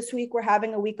that this week we're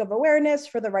having a week of awareness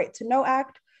for the Right to Know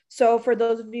Act. So for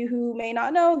those of you who may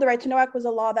not know, the Right to Know Act was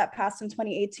a law that passed in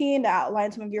 2018 to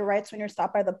outline some of your rights when you're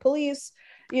stopped by the police.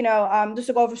 Just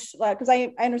to go over, because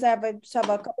I understand I just have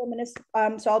a couple of minutes,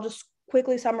 so I'll just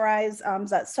quickly summarize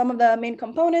that some of the main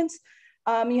components.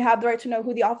 You have the right to know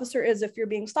who the officer is if you're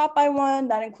being stopped by one.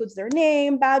 That includes their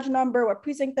name, badge number, what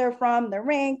precinct they're from, their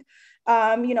rank.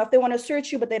 If they want to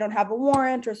search you, but they don't have a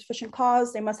warrant or sufficient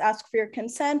cause, they must ask for your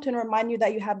consent and remind you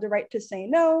that you have the right to say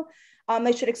no.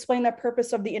 They should explain the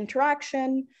purpose of the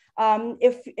interaction.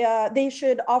 If they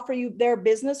should offer you their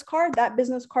business card, that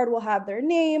business card will have their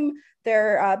name,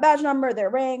 their badge number,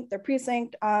 their rank, their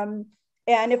precinct. And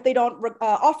if they don't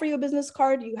offer you a business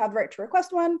card, you have the right to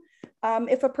request one.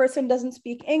 If a person doesn't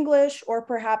speak English, or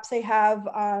perhaps they have,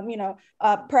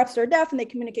 perhaps they're deaf and they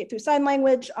communicate through sign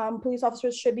language, police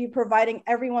officers should be providing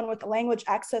everyone with language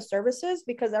access services,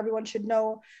 because everyone should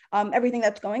know everything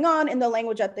that's going on in the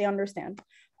language that they understand.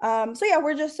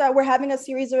 We're having a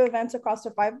series of events across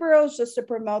the 5 boroughs just to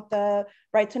promote the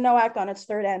Right to Know Act on its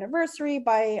 3rd anniversary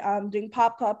by doing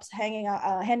pop-ups, handing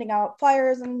out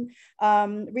flyers and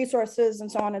resources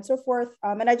and so on and so forth.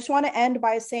 And I just want to end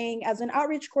by saying, as an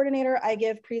outreach coordinator, I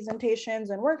give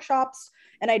presentations and workshops,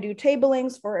 and I do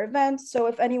tablings for events. So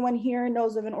if anyone here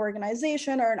knows of an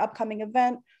organization or an upcoming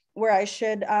event where I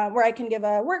can give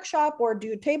a workshop or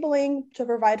do tabling to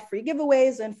provide free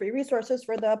giveaways and free resources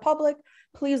for the public,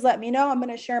 please let me know. I'm going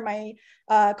to share my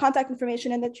contact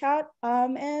information in the chat.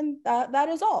 And that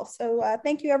is all. So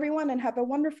thank you, everyone, and have a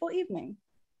wonderful evening.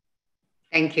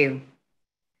 Thank you.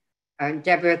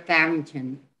 Deborah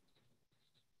Tharrington.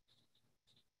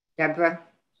 Deborah?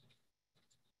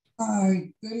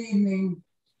 Hi, good evening.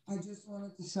 I just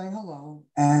wanted to say hello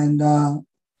and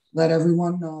let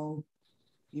everyone know,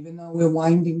 even though we're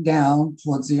winding down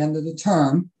towards the end of the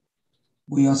term,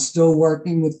 we are still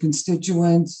working with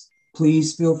constituents.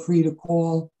 Please feel free to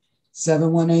call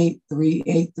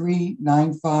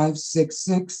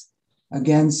 718-383-9566.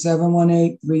 Again,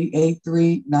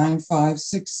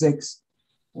 718-383-9566.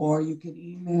 Or you can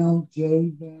email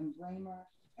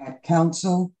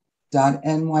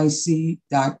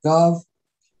jvanbramer@council.nyc.gov.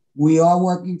 We are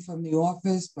working from the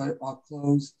office, but are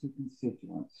closed to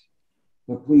constituents.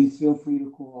 So please feel free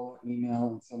to call or email,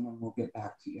 and someone will get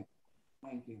back to you.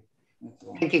 Thank you. That's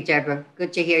all. Thank you, Deborah.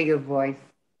 Good to hear your voice.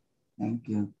 Thank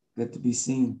you. Good to be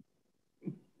seen.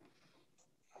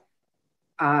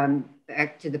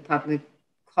 Back to the public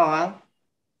call.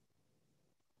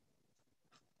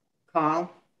 One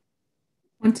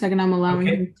second, I'm allowing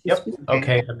him to speak.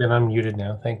 Okay, I've been unmuted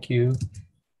now. Thank you.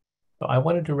 So I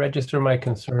wanted to register my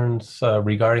concerns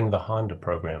regarding the Honda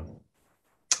program.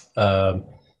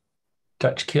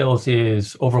 Dutch Kills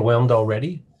is overwhelmed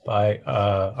already by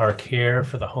our care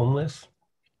for the homeless,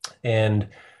 and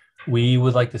we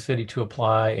would like the city to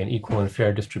apply an equal and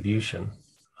fair distribution.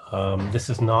 This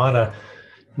is not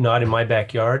in my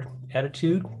backyard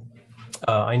attitude.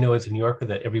 I know as a New Yorker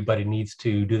that everybody needs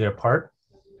to do their part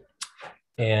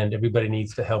and everybody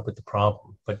needs to help with the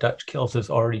problem, but Dutch Kills has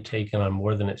already taken on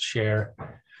more than its share.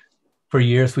 For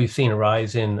years, we've seen a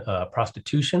rise in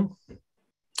prostitution,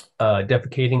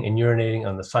 defecating and urinating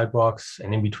on the sidewalks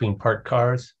and in between parked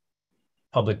cars,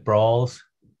 public brawls,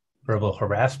 verbal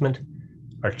harassment,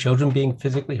 our children being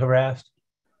physically harassed.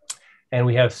 And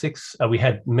we have we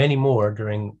had many more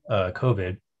during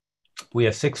COVID. We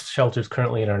have 6 shelters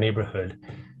currently in our neighborhood.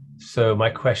 So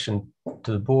my question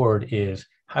to the board is,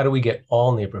 how do we get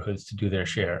all neighborhoods to do their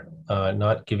share,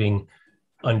 not giving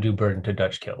undue burden to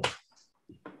Dutch Kills?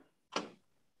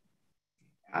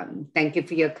 Thank you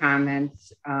for your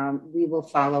comments. We will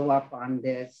follow up on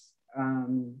this.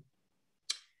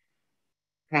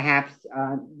 Perhaps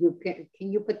can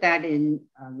you put that in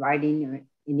writing or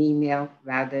an email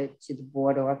rather to the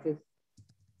board office?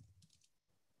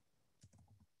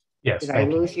 Yes, Did I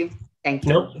thank you. lose you? Thank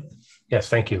you. Nope. Yes,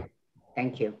 thank you.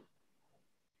 Thank you.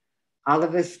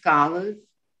 Oliver Scholars.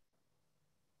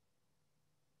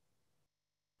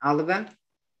 Oliver?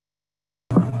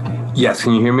 Yes,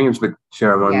 can you hear me? Mr.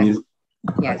 Chair, I'm on Yes. mute.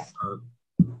 Yes.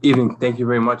 Evening, thank you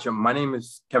very much. My name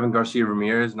is Kevin Garcia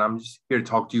Ramirez, and I'm just here to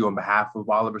talk to you on behalf of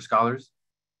Oliver Scholars.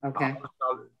 Okay.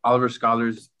 Oliver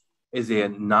Scholars is a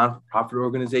non-profit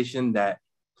organization that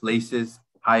places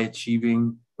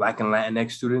high-achieving Black and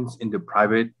Latinx students into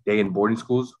private day and boarding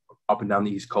schools up and down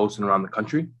the East Coast and around the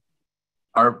country.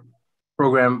 Our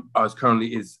program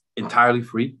is entirely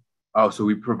free. So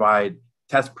we provide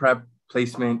test prep,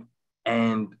 placement,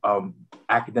 and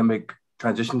academic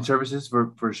transition services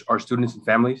for our students and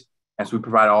families. And so we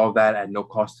provide all of that at no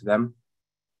cost to them.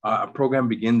 Our program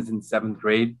begins in 7th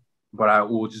grade, but I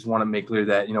will just want to make clear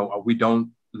that, we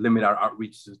don't limit our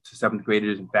outreach to 7th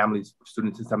graders and families of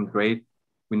students in 7th grade.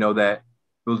 We know that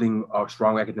building a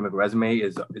strong academic resume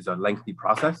is a lengthy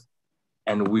process.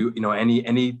 And we,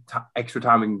 any extra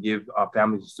time we can give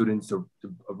families and students to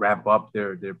ramp up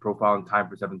their profile in time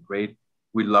for 7th grade,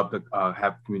 we'd love to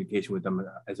have communication with them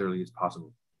as early as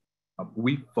possible.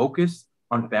 We focus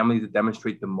on families that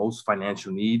demonstrate the most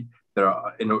financial need.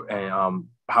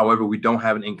 However, we don't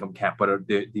have an income cap, but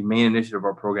the main initiative of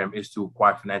our program is to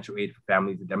acquire financial aid for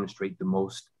families that demonstrate the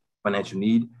most financial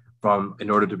need in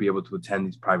order to be able to attend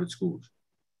these private schools.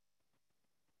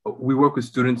 We work with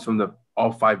students from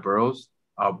all 5 boroughs,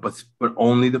 but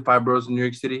only the 5 boroughs in New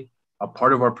York City. A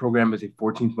part of our program is a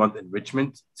 14th-month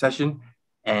enrichment session,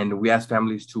 and we ask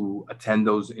families to attend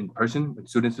those in person, when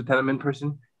students attend them in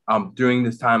person. During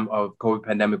this time of COVID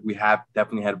pandemic, we have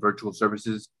definitely had virtual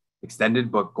services extended,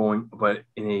 but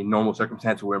in a normal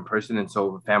circumstance, we're in person. And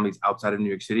so for families outside of New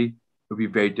York City, it would be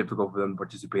very difficult for them to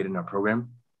participate in our program.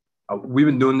 We've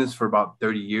been doing this for about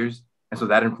 30 years. And so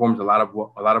that informs a lot of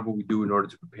what we do in order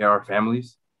to prepare our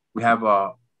families. We have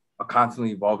a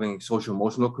constantly evolving social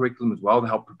emotional curriculum as well to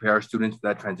help prepare our students for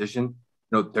that transition.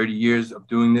 30 years of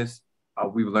doing this,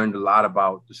 we've learned a lot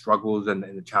about the struggles and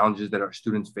the challenges that our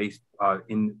students face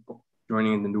in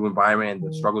joining in the new environment, and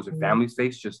the struggles that families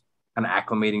face, just kind of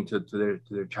acclimating to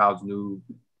their child's new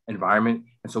environment.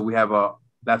 And so we have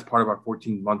that's part of our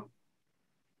 14-month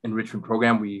enrichment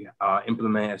program. We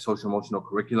implement a social emotional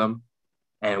curriculum,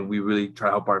 and we really try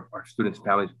to help our students and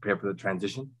families prepare for the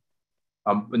transition.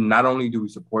 But not only do we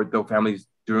support those families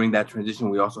during that transition,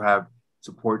 we also have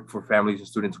support for families and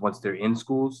students once they're in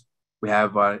schools. We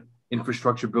have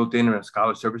infrastructure built in a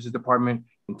scholar services department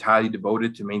entirely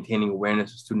devoted to maintaining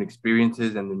awareness of student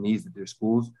experiences and the needs of their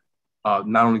schools,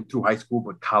 not only through high school,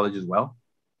 but college as well.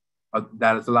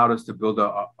 That has allowed us to build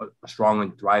a strong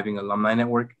and thriving alumni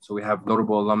network. So we have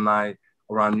notable alumni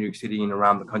around New York City and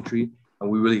around the country, and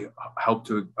we really help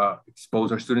to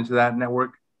expose our students to that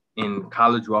network. In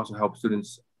college, we also help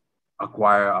students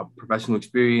acquire a professional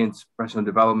experience, professional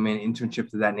development,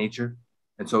 internships of that nature.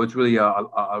 And so it's really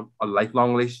a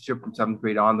lifelong relationship from 7th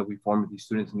grade on that we form with these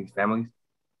students and these families.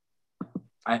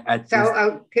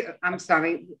 I'm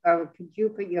sorry, could you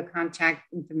put your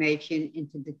contact information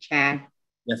into the chat?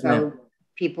 Yes, so ma'am.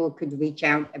 People could reach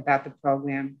out about the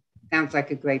program? Sounds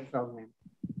like a great program.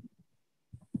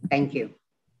 Thank you.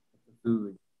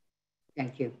 Absolutely.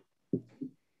 Thank you.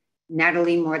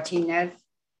 Natalie Martinez.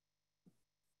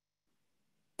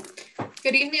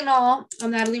 Good evening, all.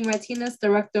 I'm Natalie Martinez,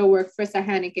 Director of Workforce at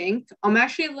Hannick Inc. I'm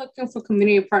actually looking for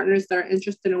community partners that are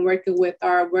interested in working with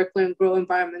our Work, Learn, Grow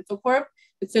Environmental Corp.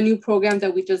 It's a new program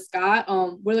that we just got.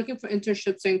 We're looking for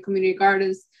internships in community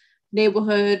gardens,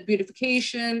 neighborhood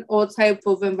beautification, all type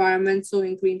of environmental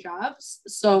and green jobs.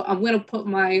 So I'm going to put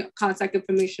my contact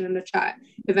information in the chat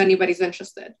if anybody's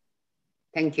interested.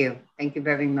 Thank you. Thank you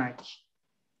very much.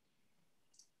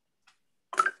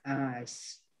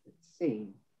 Let's see.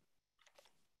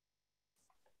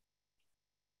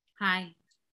 Hi.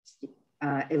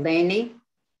 Eleni?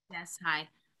 Yes, hi.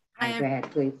 Hi, go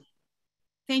ahead, please.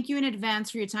 Thank you in advance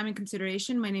for your time and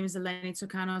consideration. My name is Eleni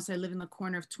Tsokanos. I live in the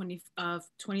corner of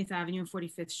 20th Avenue and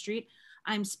 45th Street.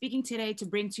 I'm speaking today to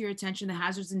bring to your attention the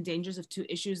hazards and dangers of 2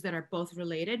 issues that are both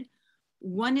related.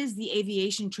 One is the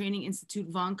Aviation Training Institute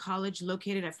Vaughn College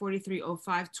located at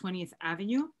 4305 20th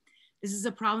Avenue. This is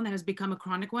a problem that has become a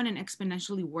chronic one and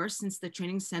exponentially worse since the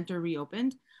training center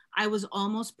reopened. I was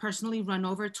almost personally run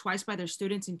over twice by their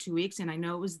students in 2 weeks, and I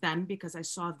know it was them because I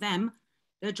saw them,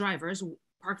 the drivers,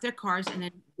 park their cars and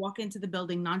then walk into the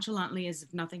building nonchalantly as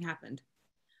if nothing happened.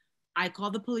 I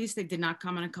called the police. They did not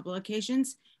come on a couple of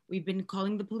occasions. We've been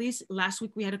calling the police. Last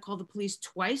week we had to call the police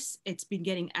twice. It's been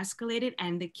getting escalated,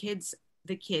 and the kids,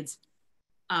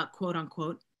 quote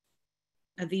unquote,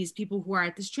 These people who are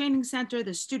at this training center,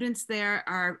 the students there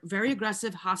are very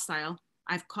aggressive, hostile.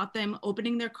 I've caught them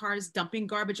opening their cars, dumping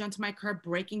garbage onto my car,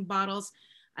 breaking bottles.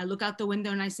 I look out the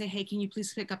window and I say, hey, can you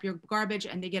please pick up your garbage?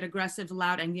 And they get aggressive,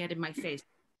 loud, and get in my face.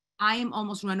 I am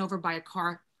almost run over by a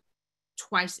car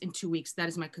twice in 2 weeks. That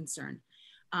is my concern.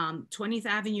 20th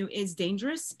Avenue is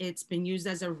dangerous. It's been used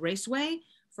as a raceway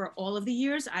for all of the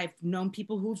years. I've known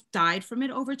people who've died from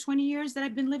it over 20 years that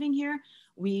I've been living here.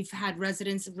 We've had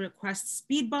residents request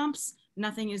speed bumps.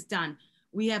 Nothing is done.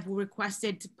 We have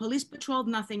requested police patrol.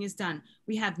 Nothing is done.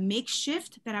 We have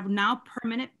makeshift that have now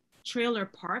permanent trailer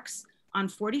parks on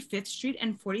 45th Street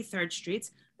and 43rd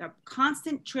Streets. There are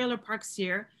constant trailer parks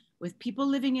here with people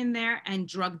living in there and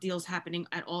drug deals happening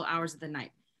at all hours of the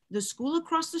night. The school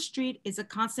across the street is a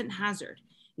constant hazard.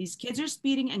 These kids are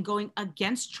speeding and going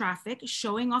against traffic,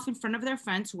 showing off in front of their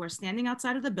friends who are standing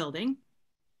outside of the building,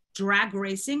 drag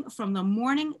racing from the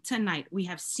morning to night. We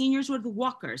have seniors with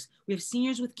walkers. We have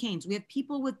seniors with canes. We have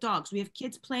people with dogs. We have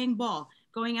kids playing ball,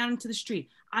 going out into the street.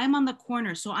 I'm on the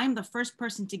corner, so I'm the first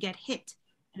person to get hit.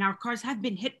 And our cars have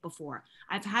been hit before.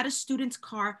 I've had a student's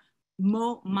car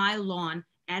mow my lawn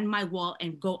and my wall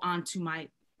and go onto my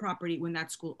property when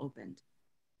that school opened.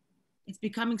 It's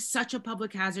becoming such a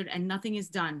public hazard and nothing is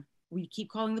done. We keep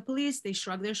calling the police, they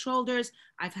shrug their shoulders.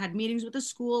 I've had meetings with the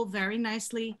school very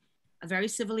nicely, very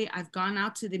civilly. I've gone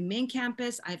out to the main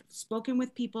campus, I've spoken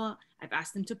with people, I've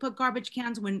asked them to put garbage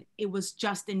cans when it was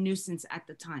just a nuisance at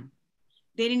the time.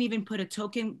 They didn't even put a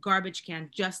token garbage can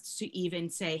just to even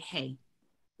say, hey,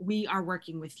 we are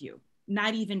working with you.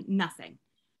 Not even nothing.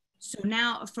 So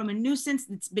now from a nuisance,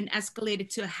 it's been escalated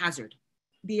to a hazard.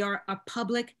 They are a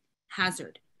public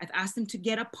hazard. I've asked them to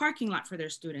get a parking lot for their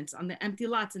students on the empty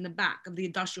lots in the back of the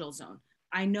industrial zone.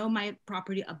 I know my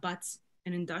property abuts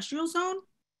an industrial zone,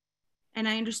 and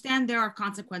I understand there are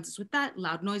consequences with that,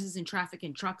 loud noises and traffic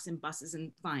and trucks and buses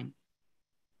and fine.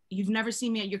 You've never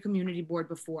seen me at your community board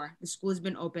before. The school has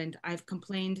been opened. I've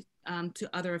complained to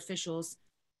other officials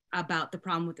about the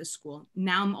problem with the school.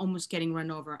 Now I'm almost getting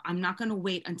run over. I'm not gonna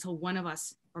wait until one of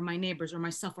us or my neighbors or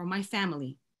myself or my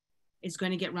family is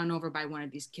gonna get run over by one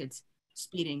of these kids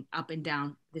speeding up and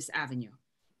down this avenue.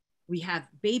 We have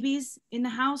babies in the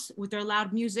house with their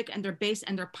loud music and their bass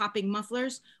and their popping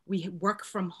mufflers. We work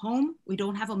from home. We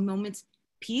don't have a moment's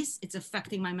peace. It's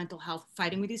affecting my mental health,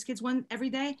 fighting with these kids every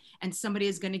day, and somebody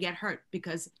is gonna get hurt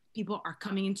because people are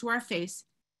coming into our face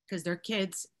because they're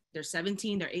kids, they're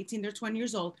 17, they're 18, they're 20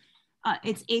 years old.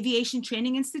 It's Aviation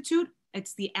Training Institute.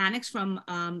 It's the annex from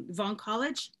Vaughn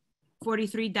College,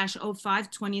 43-05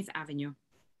 20th Avenue.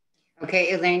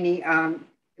 Okay, Eleni,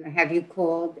 have you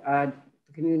called the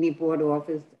community board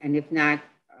office? And if not,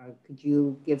 could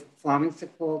you give Florence a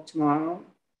call tomorrow?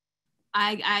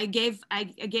 I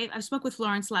spoke with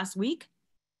Florence last week.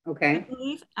 Okay. I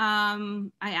believe. I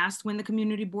asked when the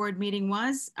community board meeting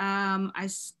was. I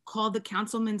called the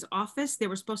councilman's office. They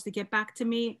were supposed to get back to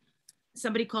me.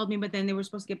 Somebody called me, but then they were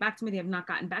supposed to get back to me. They have not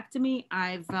gotten back to me.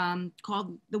 I've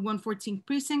called the 114th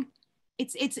precinct.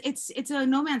 It's a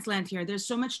no man's land here. There's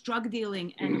so much drug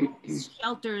dealing and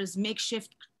shelters,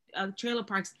 makeshift trailer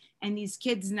parks, and these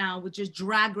kids now with just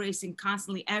drag racing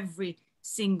constantly every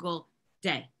single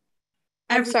day.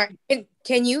 I'm sorry.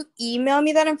 Can you email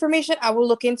me that information? I will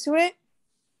look into it.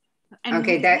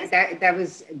 Okay, that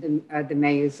was the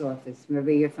mayor's office.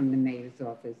 Maria from the mayor's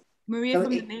office. Maria from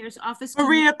the mayor's office.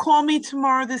 Maria, call me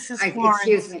tomorrow. This is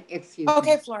Florence. Excuse me.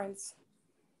 Okay, Florence.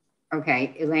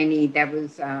 Okay, Eleni, that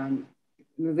was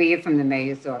Maria from the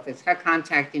mayor's office. Her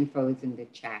contact info is in the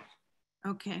chat.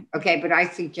 Okay. Okay, but I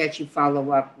suggest you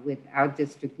follow up with our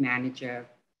district manager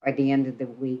by the end of the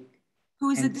week. Who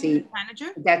is the district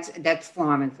manager? That's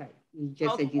Florence. You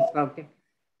just said you spoke to her,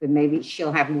 but maybe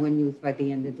she'll have more news by the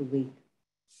end of the week.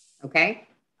 Okay?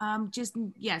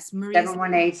 Yes, Maria.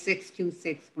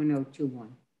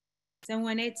 718-626-1021.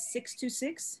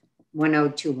 718-626?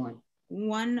 1021.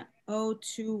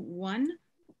 1021.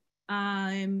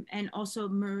 And also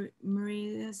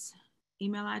Maria's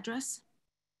email address?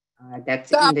 That's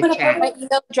so in the chat. Put my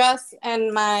email address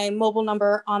and my mobile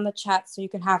number on the chat so you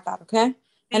can have that, okay?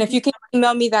 And if you can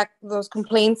email me those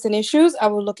complaints and issues, I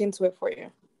will look into it for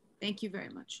you. Thank you very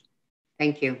much.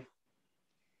 Thank you.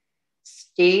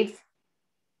 Steve?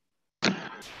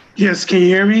 Yes, can you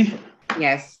hear me?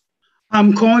 Yes.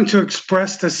 I'm going to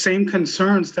express the same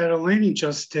concerns that Eleni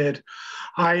just did.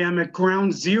 I am at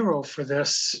ground zero for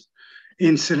this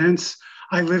incident.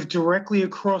 I live directly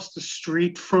across the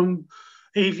street from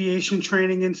Aviation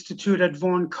Training Institute at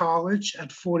Vaughn College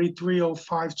at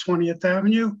 4305 20th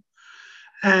Avenue.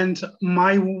 And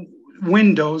my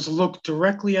windows look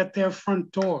directly at their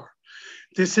front door.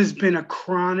 This has been a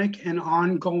chronic and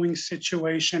ongoing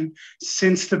situation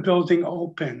since the building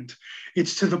opened.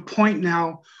 It's to the point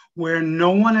now where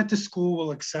no one at the school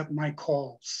will accept my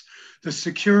calls. The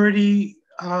security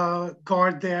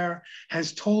guard there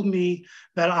has told me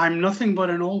that I'm nothing but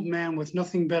an old man with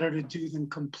nothing better to do than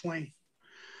complain.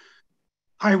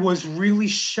 I was really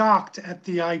shocked at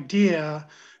the idea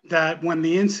that when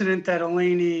the incident that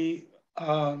Eleni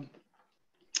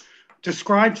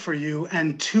described for you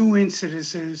and 2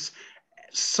 incidences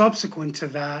subsequent to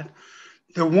that,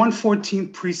 the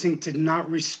 114th precinct did not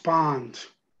respond.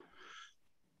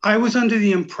 I was under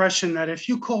the impression that if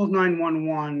you called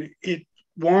 911, it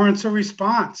warrants a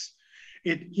response.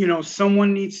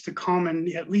 Someone needs to come and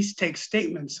at least take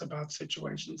statements about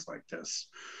situations like this.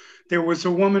 There was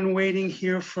a woman waiting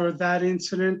here for that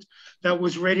incident that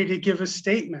was ready to give a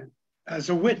statement as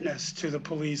a witness to the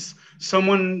police,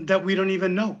 someone that we don't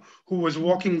even know, who was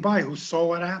walking by, who saw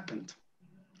what happened.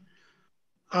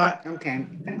 Okay.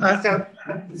 So,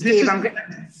 Steve, I'm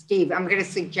going to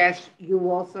suggest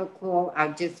you also call our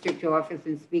district office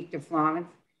and speak to Florence.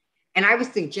 And I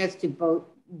would suggest to both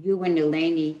you and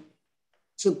Eleni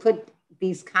to put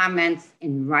these comments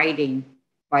in writing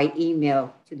by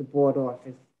email to the board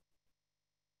office.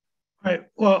 Right.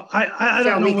 Well, I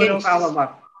don't know what else. So we can follow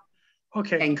up.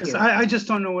 Okay, because I just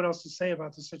don't know what else to say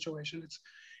about the situation.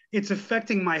 It's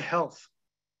affecting my health.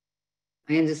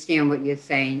 I understand what you're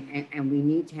saying, and we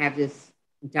need to have this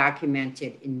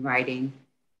documented in writing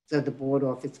so the board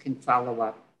office can follow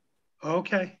up.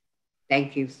 Okay.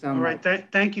 Thank you so much. All right.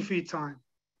 Thank you for your time.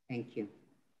 Thank you.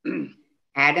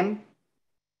 Adam?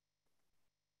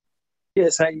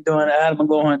 Yes, how you doing? Adam, I'm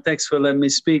going. Thanks for letting me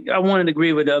speak. I wanted to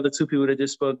agree with the other 2 people that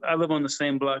just spoke. I live on the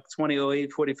same block, 2008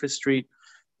 45th Street.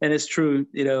 And it's true,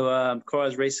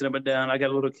 cars racing up and down. I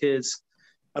got little kids.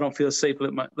 I don't feel safe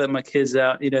letting my kids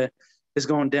out. It's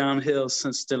going downhill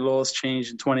since the laws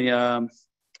changed in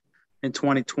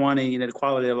 2020. The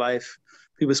quality of life.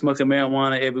 People smoking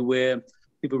marijuana everywhere.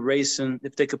 People racing.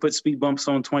 If they could put speed bumps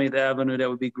on 20th Avenue, that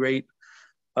would be great.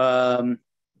 I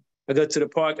go to the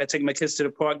park. I take my kids to the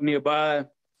park nearby.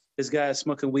 This guy is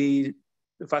smoking weed.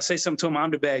 If I say something to him, I'm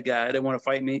the bad guy. They want to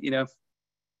fight me,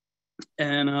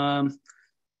 And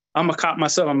I'm a cop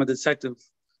myself. I'm a detective.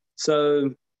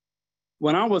 So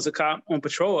when I was a cop on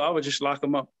patrol, I would just lock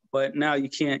them up. But now you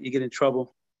can't. You get in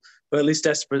trouble. But at least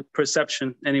that's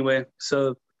perception anyway.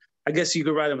 So I guess you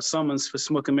could write them a summons for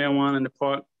smoking marijuana in the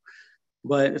park.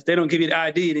 But if they don't give you the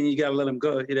ID, then you got to let them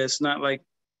go. It's not like,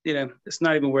 it's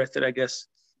not even worth it, I guess.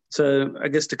 So I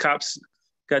guess the cops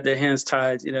got their hands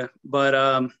tied,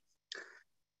 But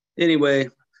anyway,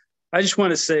 I just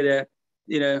want to say that,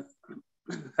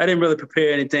 I didn't really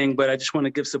prepare anything, but I just want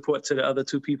to give support to the other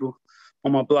 2 people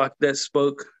on my block that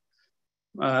spoke.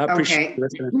 I appreciate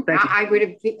it.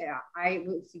 Thank you. I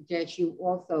would suggest you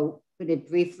also put it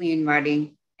briefly in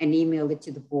writing and email it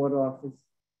to the board office.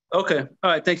 Okay.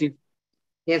 All right. Thank you.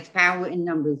 There's power in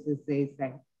numbers, as they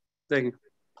say. Thank you.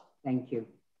 Thank you.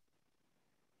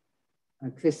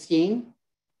 Christine?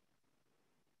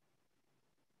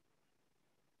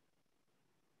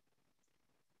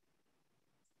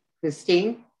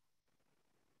 Christine?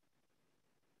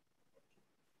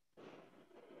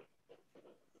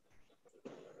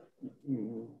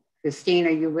 Christine, are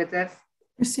you with us?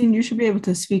 Christine, you should be able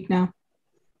to speak now.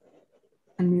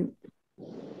 Unmute.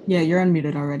 Yeah, you're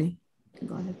unmuted already.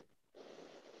 Go ahead.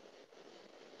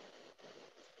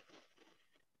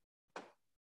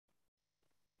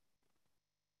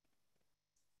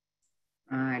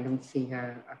 I don't see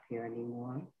her up here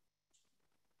anymore.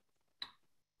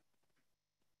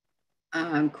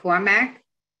 Cormac?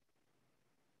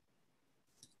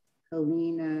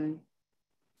 Helena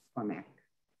Cormac.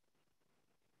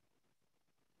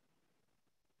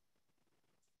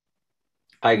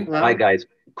 Hi guys.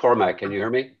 Cormac, can you hear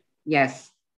me?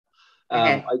 Yes.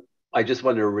 I just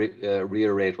want to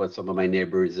reiterate what some of my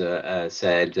neighbors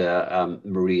said.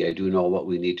 Marie, I do know what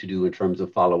we need to do in terms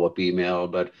of follow-up email,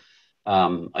 but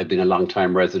I've been a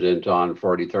long-time resident on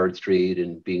 43rd Street,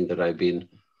 and being that I've been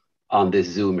on this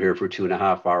Zoom here for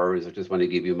 2.5 hours, I just want to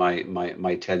give you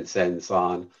my 10 cents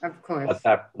on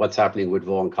what's happening with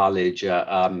Vaughan College.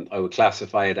 I would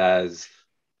classify it as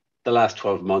the last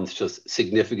 12 months, just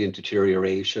significant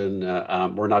deterioration.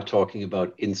 We're not talking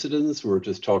about incidents, we're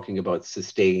just talking about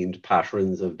sustained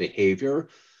patterns of behavior.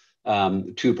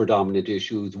 2 predominant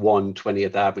issues: one,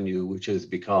 20th Avenue, which has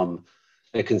become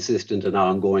a consistent and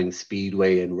ongoing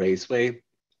speedway and raceway.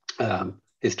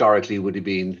 Historically would have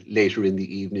been later in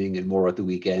the evening and more at the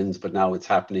weekends, but now it's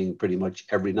happening pretty much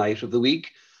every night of the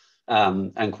week,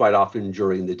 and quite often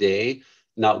during the day.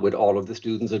 not with all of the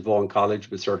students at Vaughan College,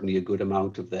 but certainly a good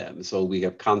amount of them. So we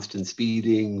have constant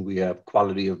speeding, we have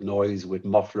quality of noise with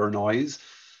muffler noise.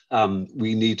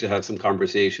 We need to have some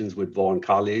conversations with Vaughan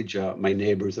College. My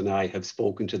neighbours and I have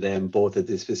spoken to them both at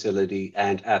this facility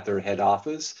and at their head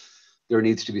office. There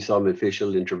needs to be some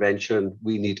official intervention.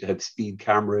 We need to have speed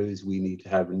cameras. We need to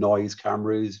have noise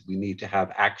cameras. We need to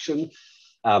have action.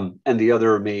 And the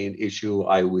other main issue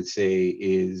I would say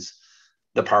is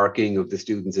the parking of the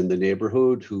students in the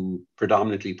neighborhood who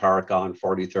predominantly park on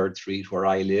 43rd Street where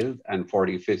I live and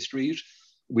 45th Street.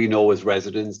 We know as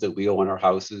residents that we own our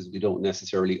houses. We don't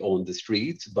necessarily own the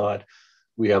streets, but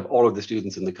we have all of the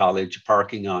students in the college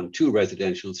parking on 2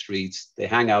 residential streets. They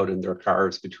hang out in their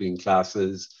cars between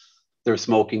classes. They're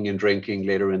smoking and drinking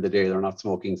later in the day. They're not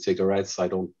smoking cigarettes.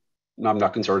 I'm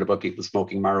not concerned about people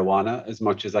smoking marijuana as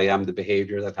much as I am the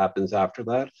behavior that happens after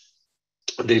that.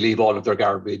 They leave all of their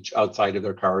garbage outside of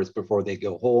their cars before they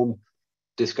go home,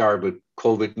 discard with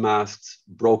COVID masks,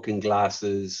 broken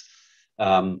glasses.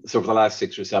 So for the last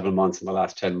 6 or 7 months and the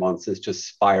last 10 months, it's just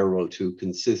spiraled to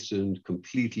consistent,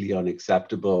 completely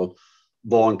unacceptable.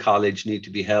 Vaughan College need to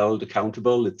be held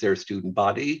accountable. It's their student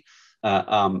body.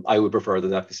 I would prefer that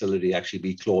that facility actually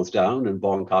be closed down and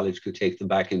Vaughan College could take them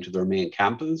back into their main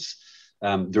campus.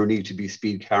 There need to be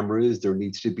speed cameras. There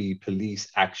needs to be police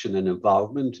action and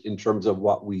involvement in terms of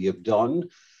what we have done.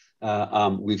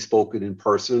 We've spoken in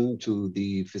person to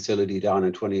the facility down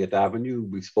in 20th Avenue.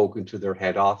 We've spoken to their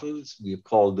head office. We've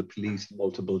called the police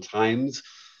multiple times.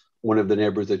 One of the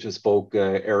neighbors that just spoke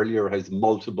earlier has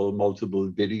multiple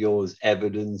videos,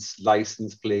 evidence,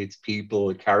 license plates,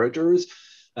 people, characters.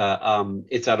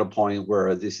 It's at a point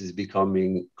where this is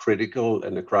becoming critical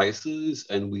and a crisis,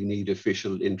 and we need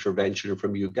official intervention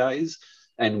from you guys,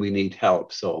 and we need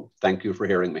help. So thank you for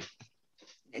hearing me.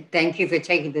 Thank you for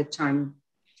taking the time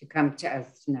to come to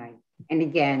us tonight. And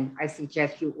again, I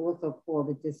suggest you also call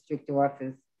the district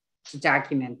office to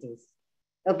document this.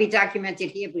 It'll be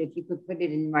documented here, but if you could put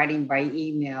it in writing by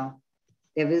email,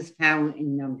 there is power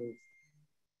in numbers.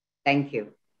 Thank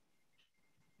you.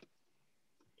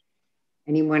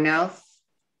 Anyone else?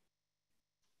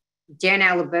 Dan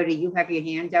Aliberti, you have your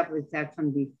hand up, or is that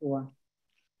from before?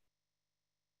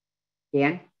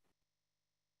 Dan?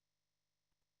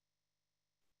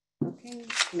 Okay,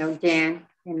 no, Dan.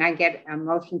 Can I get a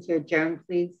motion to adjourn,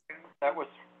 please? That was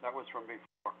from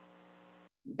before.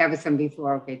 That was from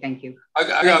before. Okay, thank you. I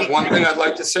got one thing I'd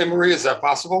like to say, Marie. Is that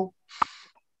possible?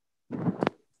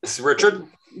 This is Richard.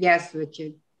 Yes,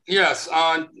 Richard. Yes,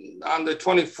 on the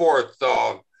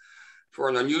 24th, for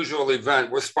an unusual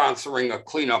event, we're sponsoring a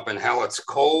cleanup in Hallett's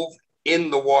Cove in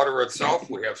the water itself.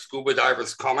 We have scuba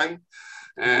divers coming,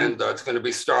 and it's going to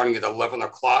be starting at 11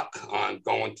 o'clock and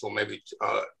going till maybe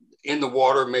in the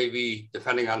water, maybe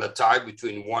depending on the tide,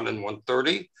 between 1 and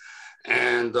 1:30.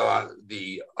 And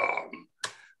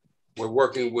we're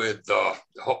working with,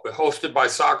 hosted by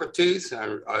Socrates,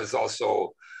 and there's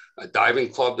also a diving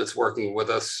club that's working with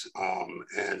us.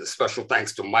 And a special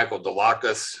thanks to Michael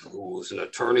Delakis, who's an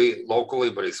attorney locally,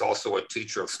 but he's also a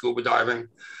teacher of scuba diving.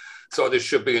 So this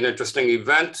should be an interesting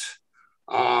event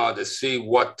to see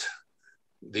what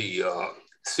the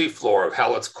seafloor of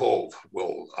Hallett's Cove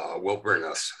will bring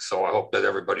us. So I hope that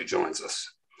everybody joins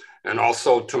us. And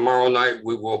also tomorrow night,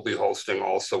 we will be hosting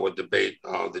also a debate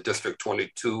of the District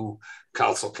 22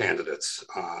 council candidates,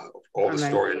 all the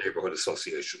Astoria Neighborhood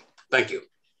Association. Thank you.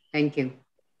 Thank you.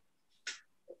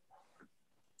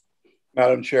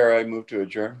 Madam Chair, I move to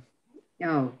adjourn.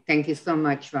 No, thank you so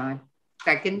much, Ron.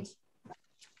 Second?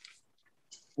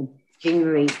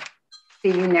 Jean-Marie. See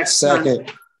you next month.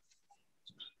 Second.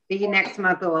 See you next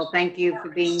month, all. Thank you for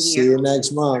being here. See you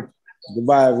next month.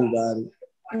 Goodbye, everybody.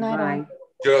 Bye.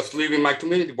 Just leaving my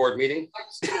community board meeting.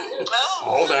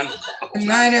 Hold on. Good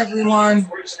night, everyone.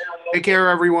 Take care,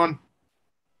 everyone.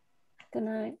 Good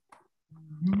night.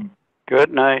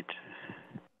 Good night.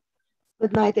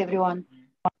 Good night, everyone.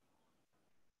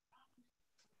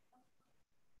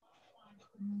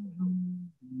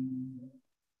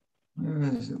 Where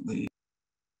is it?